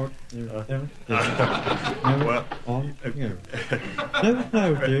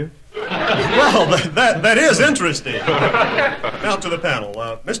is interesting. Now to the panel.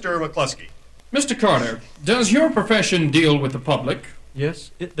 Mr. McCluskey. Mr. Carter, does your profession deal with the public?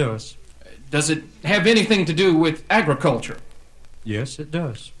 Yes, it does. Does it have anything to do with agriculture? Yes, it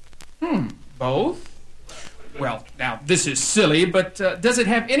does. Both? Well, now, this is silly, but does it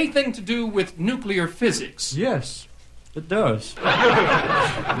have anything to do with nuclear physics? Yes, it does.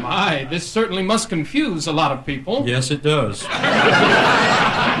 My, this certainly must confuse a lot of people. Yes, it does.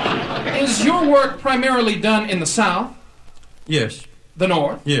 Is your work primarily done in the South? Yes. The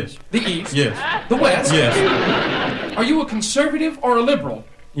North? Yes. The East? Yes. The West? Yes. Are you a conservative or a liberal?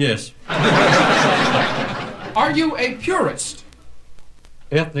 Yes. Are you a purist?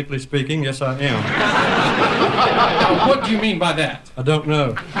 Ethnically speaking, yes, I am. Now, what do you mean by that? I don't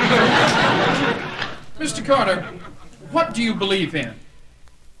know. Mr. Carter, what do you believe in?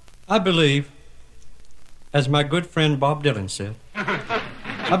 I believe, as my good friend Bob Dylan said,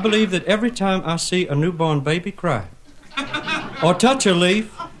 I believe that every time I see a newborn baby cry, or touch a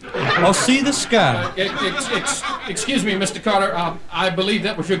leaf, or see the sky. Excuse me, Mr. Carter. I believe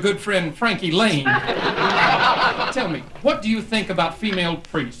that was your good friend Frankie Lane. Tell me, what do you think about female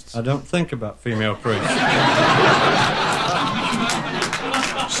priests? I don't think about female priests.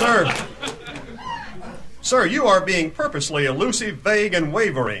 Sir, you are being purposely elusive, vague, and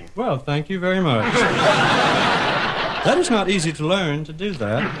wavering. Well, thank you very much. That is not easy to learn to do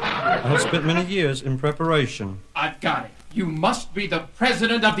that. I have spent many years in preparation. I've got it. You must be the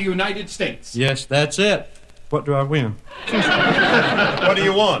President of the United States. Yes, that's it. What do I win? What do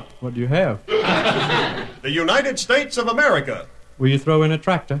you want? What do you have? The United States of America. Will you throw in a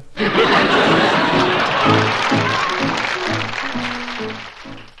tractor?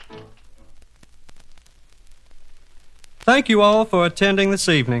 Thank you all for attending this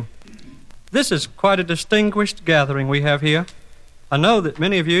evening. This is quite a distinguished gathering we have here. I know that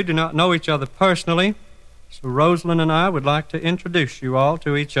many of you do not know each other personally, so Rosalind and I would like to introduce you all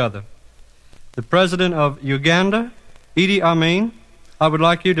to each other. The President of Uganda, Idi Amin. I would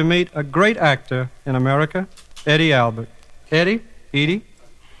like you to meet a great actor in America, Eddie Albert. Eddie, Edie.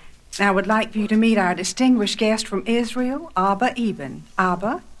 I would like for you to meet our distinguished guest from Israel, Abba Eben.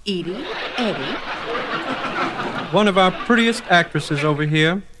 Abba, Edie, Eddie. One of our prettiest actresses over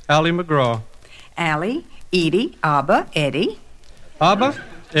here, Allie McGraw. Allie, Edie, Abba, Eddie. Abba,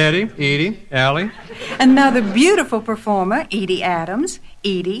 Eddie, Edie, Allie. Another beautiful performer, Edie Adams.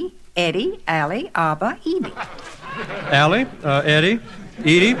 Edie, Eddie, Allie, Abba, Edie. Allie, Eddie,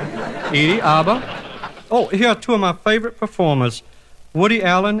 Edie, Abba. Oh, here are two of my favorite performers, Woody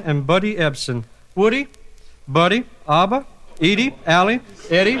Allen and Buddy Ebsen. Woody, Buddy, Abba, Edie, Allie,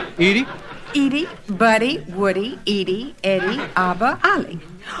 Eddie, Edie. Edie, Buddy, Woody, Edie, Eddie, Abba, Allie.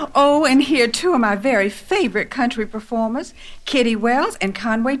 Oh, and here two of my very favorite country performers, Kitty Wells and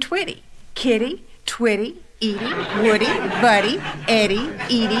Conway Twitty. Kitty, Twitty, Edie, Woody, Buddy, Eddie,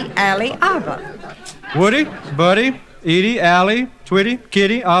 Edie, Allie, Abba. Woody, Buddy, Edie, Allie, Twitty,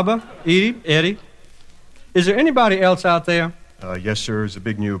 Kitty, Abba, Edie, Eddie. Is there anybody else out there? Yes, sir.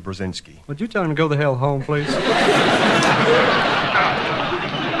 Zbigniew Brzezinski. Would you tell him to go the hell home, please?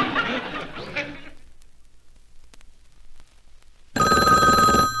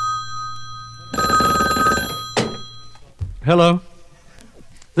 Hello.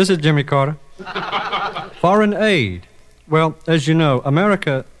 This is Jimmy Carter. Foreign aid. Well, as you know,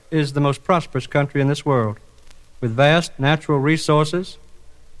 America is the most prosperous country in this world, with vast natural resources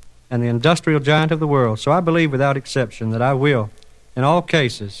and the industrial giant of the world. So I believe without exception that I will, in all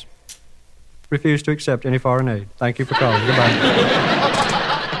cases, refuse to accept any foreign aid. Thank you for calling. Goodbye.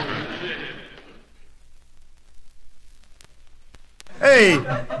 Hey,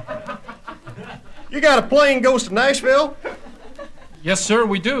 you got a plane goes to Nashville? Yes, sir,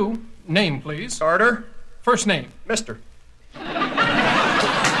 we do. Name, please. Carter. First name. Mister.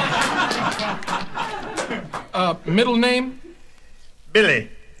 Middle name? Billy.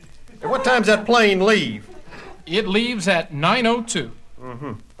 And what time's that plane leave? It leaves at 9:02.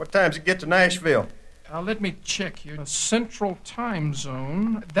 Mm-hmm. What time's it get to Nashville? Let me check here. Central Time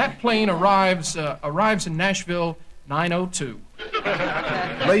Zone. That plane arrives in Nashville 9:02.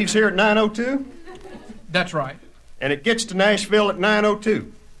 Leaves here at 9:02? That's right. And it gets to Nashville at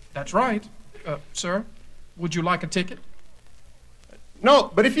 9:02? That's right. Sir, would you like a ticket?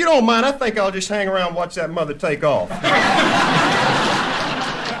 No, but if you don't mind, I think I'll just hang around and watch that mother take off.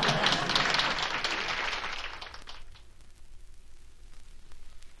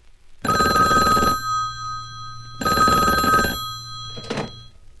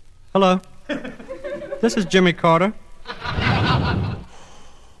 Hello. This is Jimmy Carter.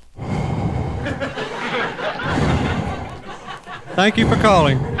 Thank you for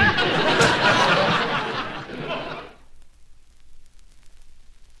calling.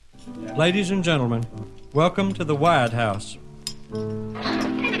 Ladies and gentlemen, welcome to the White House.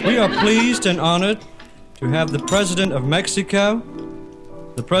 We are pleased and honored to have the President of Mexico,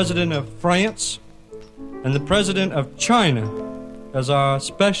 the President of France, and the President of China as our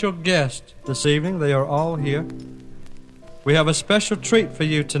special guest this evening. They are all here. We have a special treat for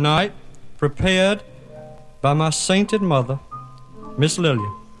you tonight, prepared by my sainted mother, Miss Lillian.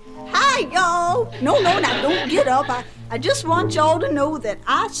 Hi, y'all. No, now don't get up. I just want y'all to know that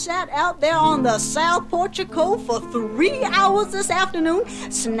I sat out there on the South Portico for 3 hours this afternoon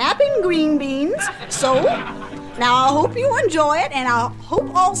snapping green beans. So, now I hope you enjoy it, and I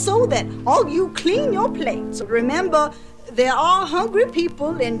hope also that all you clean your plates. Remember, there are hungry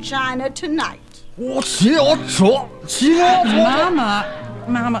people in China tonight.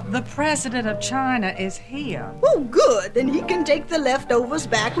 Mama, the president of China is here. Oh, good. Then he can take the leftovers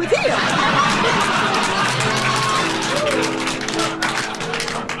back with him.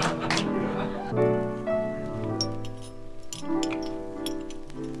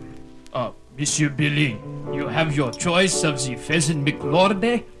 Monsieur Billy, you have your choice of the pheasant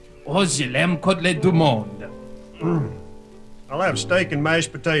McLorde or the lamb côtelette du monde. I'll have steak and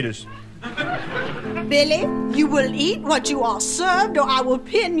mashed potatoes. Billy, you will eat what you are served, or I will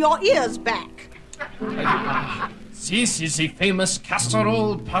pin your ears back. This is the famous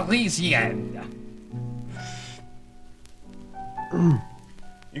casserole parisienne.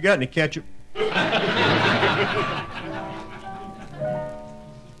 You got any ketchup?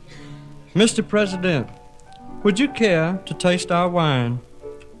 Mr. President, would you care to taste our wine?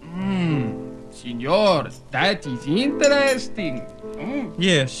 Senor, that is interesting.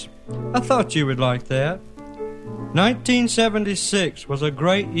 Yes, I thought you would like that. 1976 was a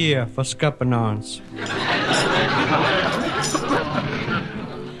great year for scuppernons.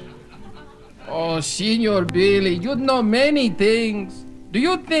 Oh, Senor Billy, you know many things. Do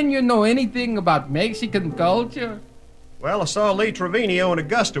you think you know anything about Mexican culture? Well, I saw Lee Trevino in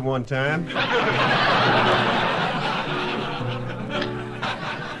Augusta one time.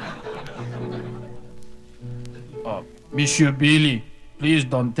 Monsieur Billy, please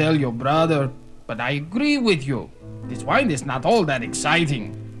don't tell your brother, but I agree with you. This wine is not all that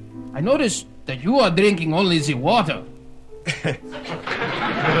exciting. I noticed that you are drinking only the water.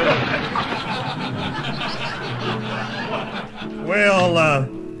 Well,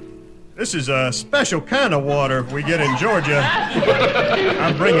 this is a special kind of water if we get in Georgia.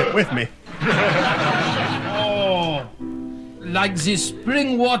 I'll bring it with me. Oh, like the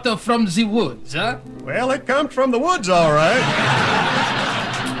spring water from the woods, huh? Well, it comes from the woods, all right.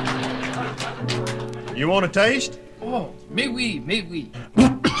 You want a taste? Oh, may we.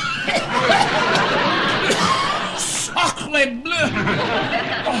 Sacre bleu!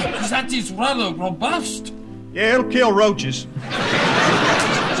 Oh, that is rather robust. Yeah, it'll kill roaches.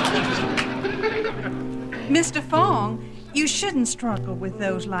 Mr. Fong, you shouldn't struggle with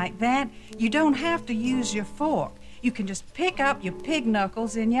those like that. You don't have to use your fork. You can just pick up your pig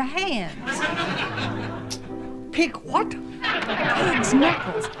knuckles in your hands. Pig what? Pig's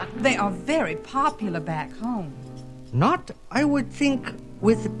knuckles. They are very popular back home. Not, I would think,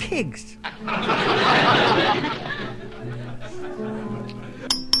 with the pigs.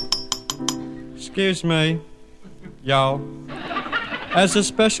 Excuse me, y'all. As a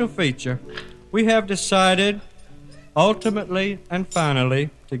special feature, we have decided ultimately and finally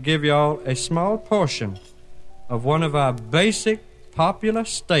to give y'all a small portion of one of our basic popular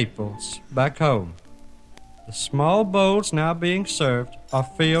staples back home. The small bowls now being served are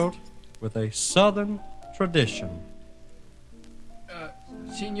filled with a Southern tradition.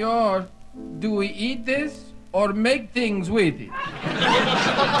 Senor, do we eat this or make things with it?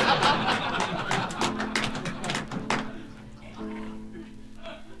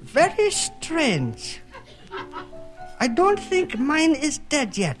 Very strange. I don't think mine is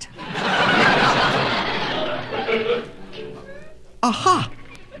dead yet. Aha!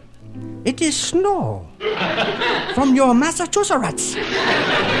 It is snow from your Massachusetts.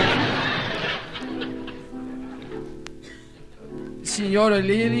 Senora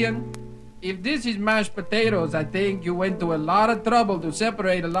Lillian, if this is mashed potatoes, I think you went to a lot of trouble to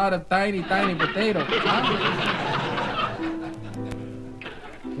separate a lot of tiny, tiny potatoes. Huh?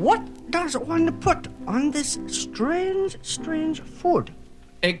 What does one put on this strange food?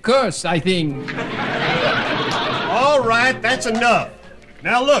 A curse, I think. All right, that's enough.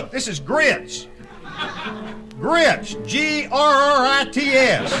 Now look, this is grits. Grits,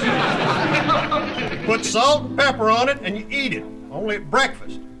 G-R-R-I-T-S. Put salt and pepper on it and you eat it, only at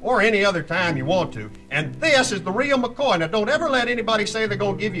breakfast or any other time you want to. And this is the real McCoy. Now don't ever let anybody say they're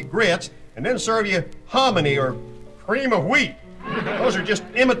going to give you grits and then serve you hominy or cream of wheat. Those are just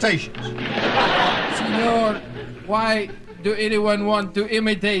imitations. Senor, why do anyone want to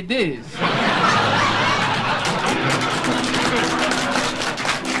imitate this?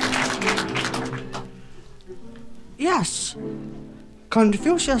 Yes.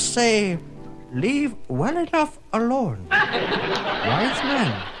 Confucius say, leave well enough alone. Wise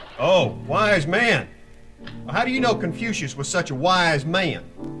man. Oh, wise man. Well, how do you know Confucius was such a wise man?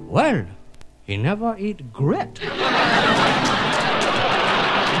 Well, he never eat grit.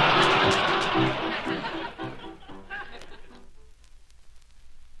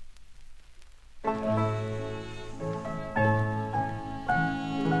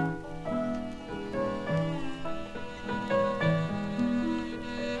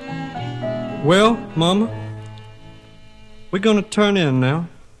 Well, Mama, we're going to turn in now.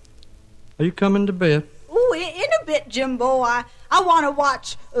 Are you coming to bed? Oh, in a bit, Jimbo. I want to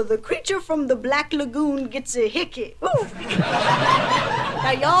watch The Creature from the Black Lagoon Gets a Hickey. Ooh.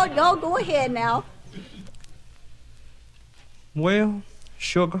 Now, y'all go ahead now. Well,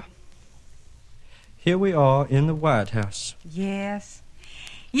 Sugar, here we are in the White House. Yes.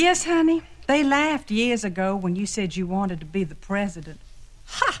 Yes, honey. They laughed years ago when you said you wanted to be the president.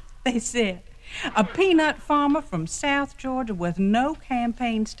 Ha! They said. A peanut farmer from South Georgia with no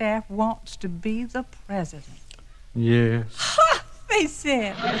campaign staff wants to be the president. Yes. Ha! They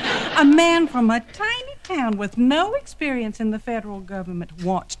said. A man from a tiny town with no experience in the federal government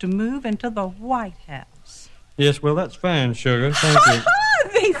wants to move into the White House. Yes, well, that's fine, Sugar. Thank you.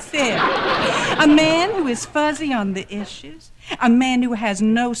 They said. A man who is fuzzy on the issues. A man who has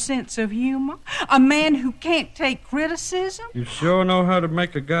no sense of humor. A man who can't take criticism. You sure know how to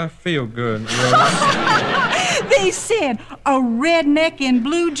make a guy feel good, Rose. They said a redneck in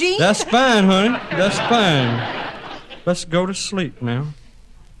blue jeans. That's fine, honey. That's fine. Let's go to sleep now.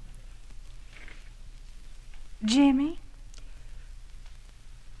 Jimmy?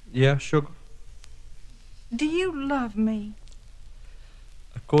 Yeah, Sugar? Do you love me?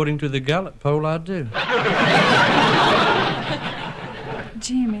 According to the Gallup poll, I do.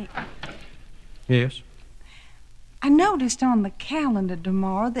 Jimmy. Yes? I noticed on the calendar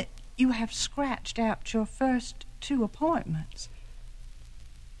tomorrow that you have scratched out your first 2 appointments.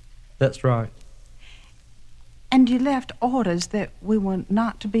 That's right. And you left orders that we were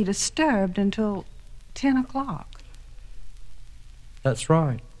not to be disturbed until 10 o'clock. That's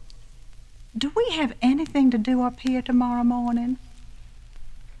right. Do we have anything to do up here tomorrow morning?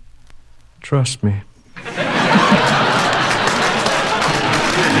 Trust me.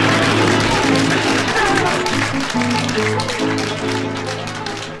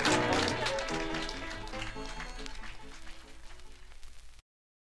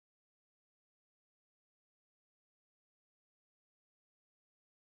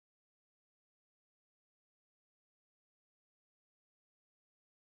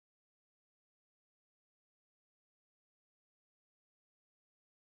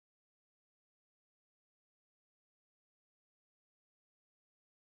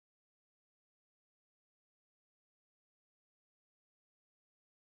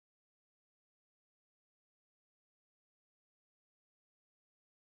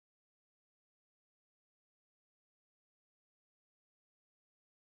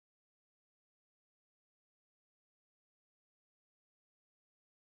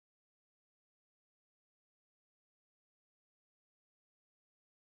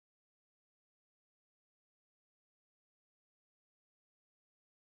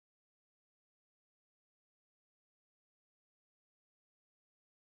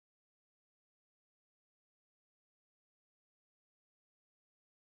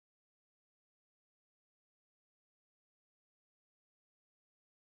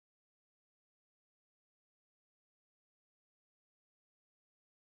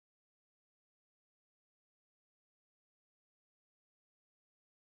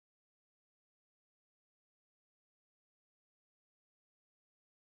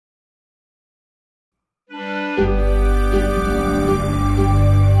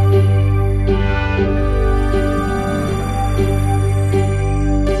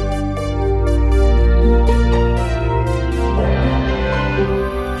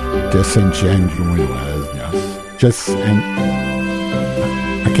 Disingenuous. And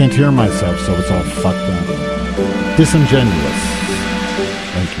I can't hear myself, so it's all fucked up. Disingenuous.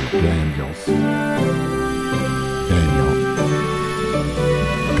 Thank you, Daniels. Daniel.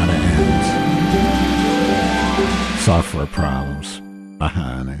 Gotta end. Software problems.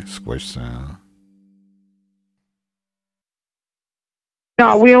 Honey, squish sound.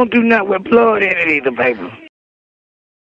 No, we don't do nothing with blood in it either, baby.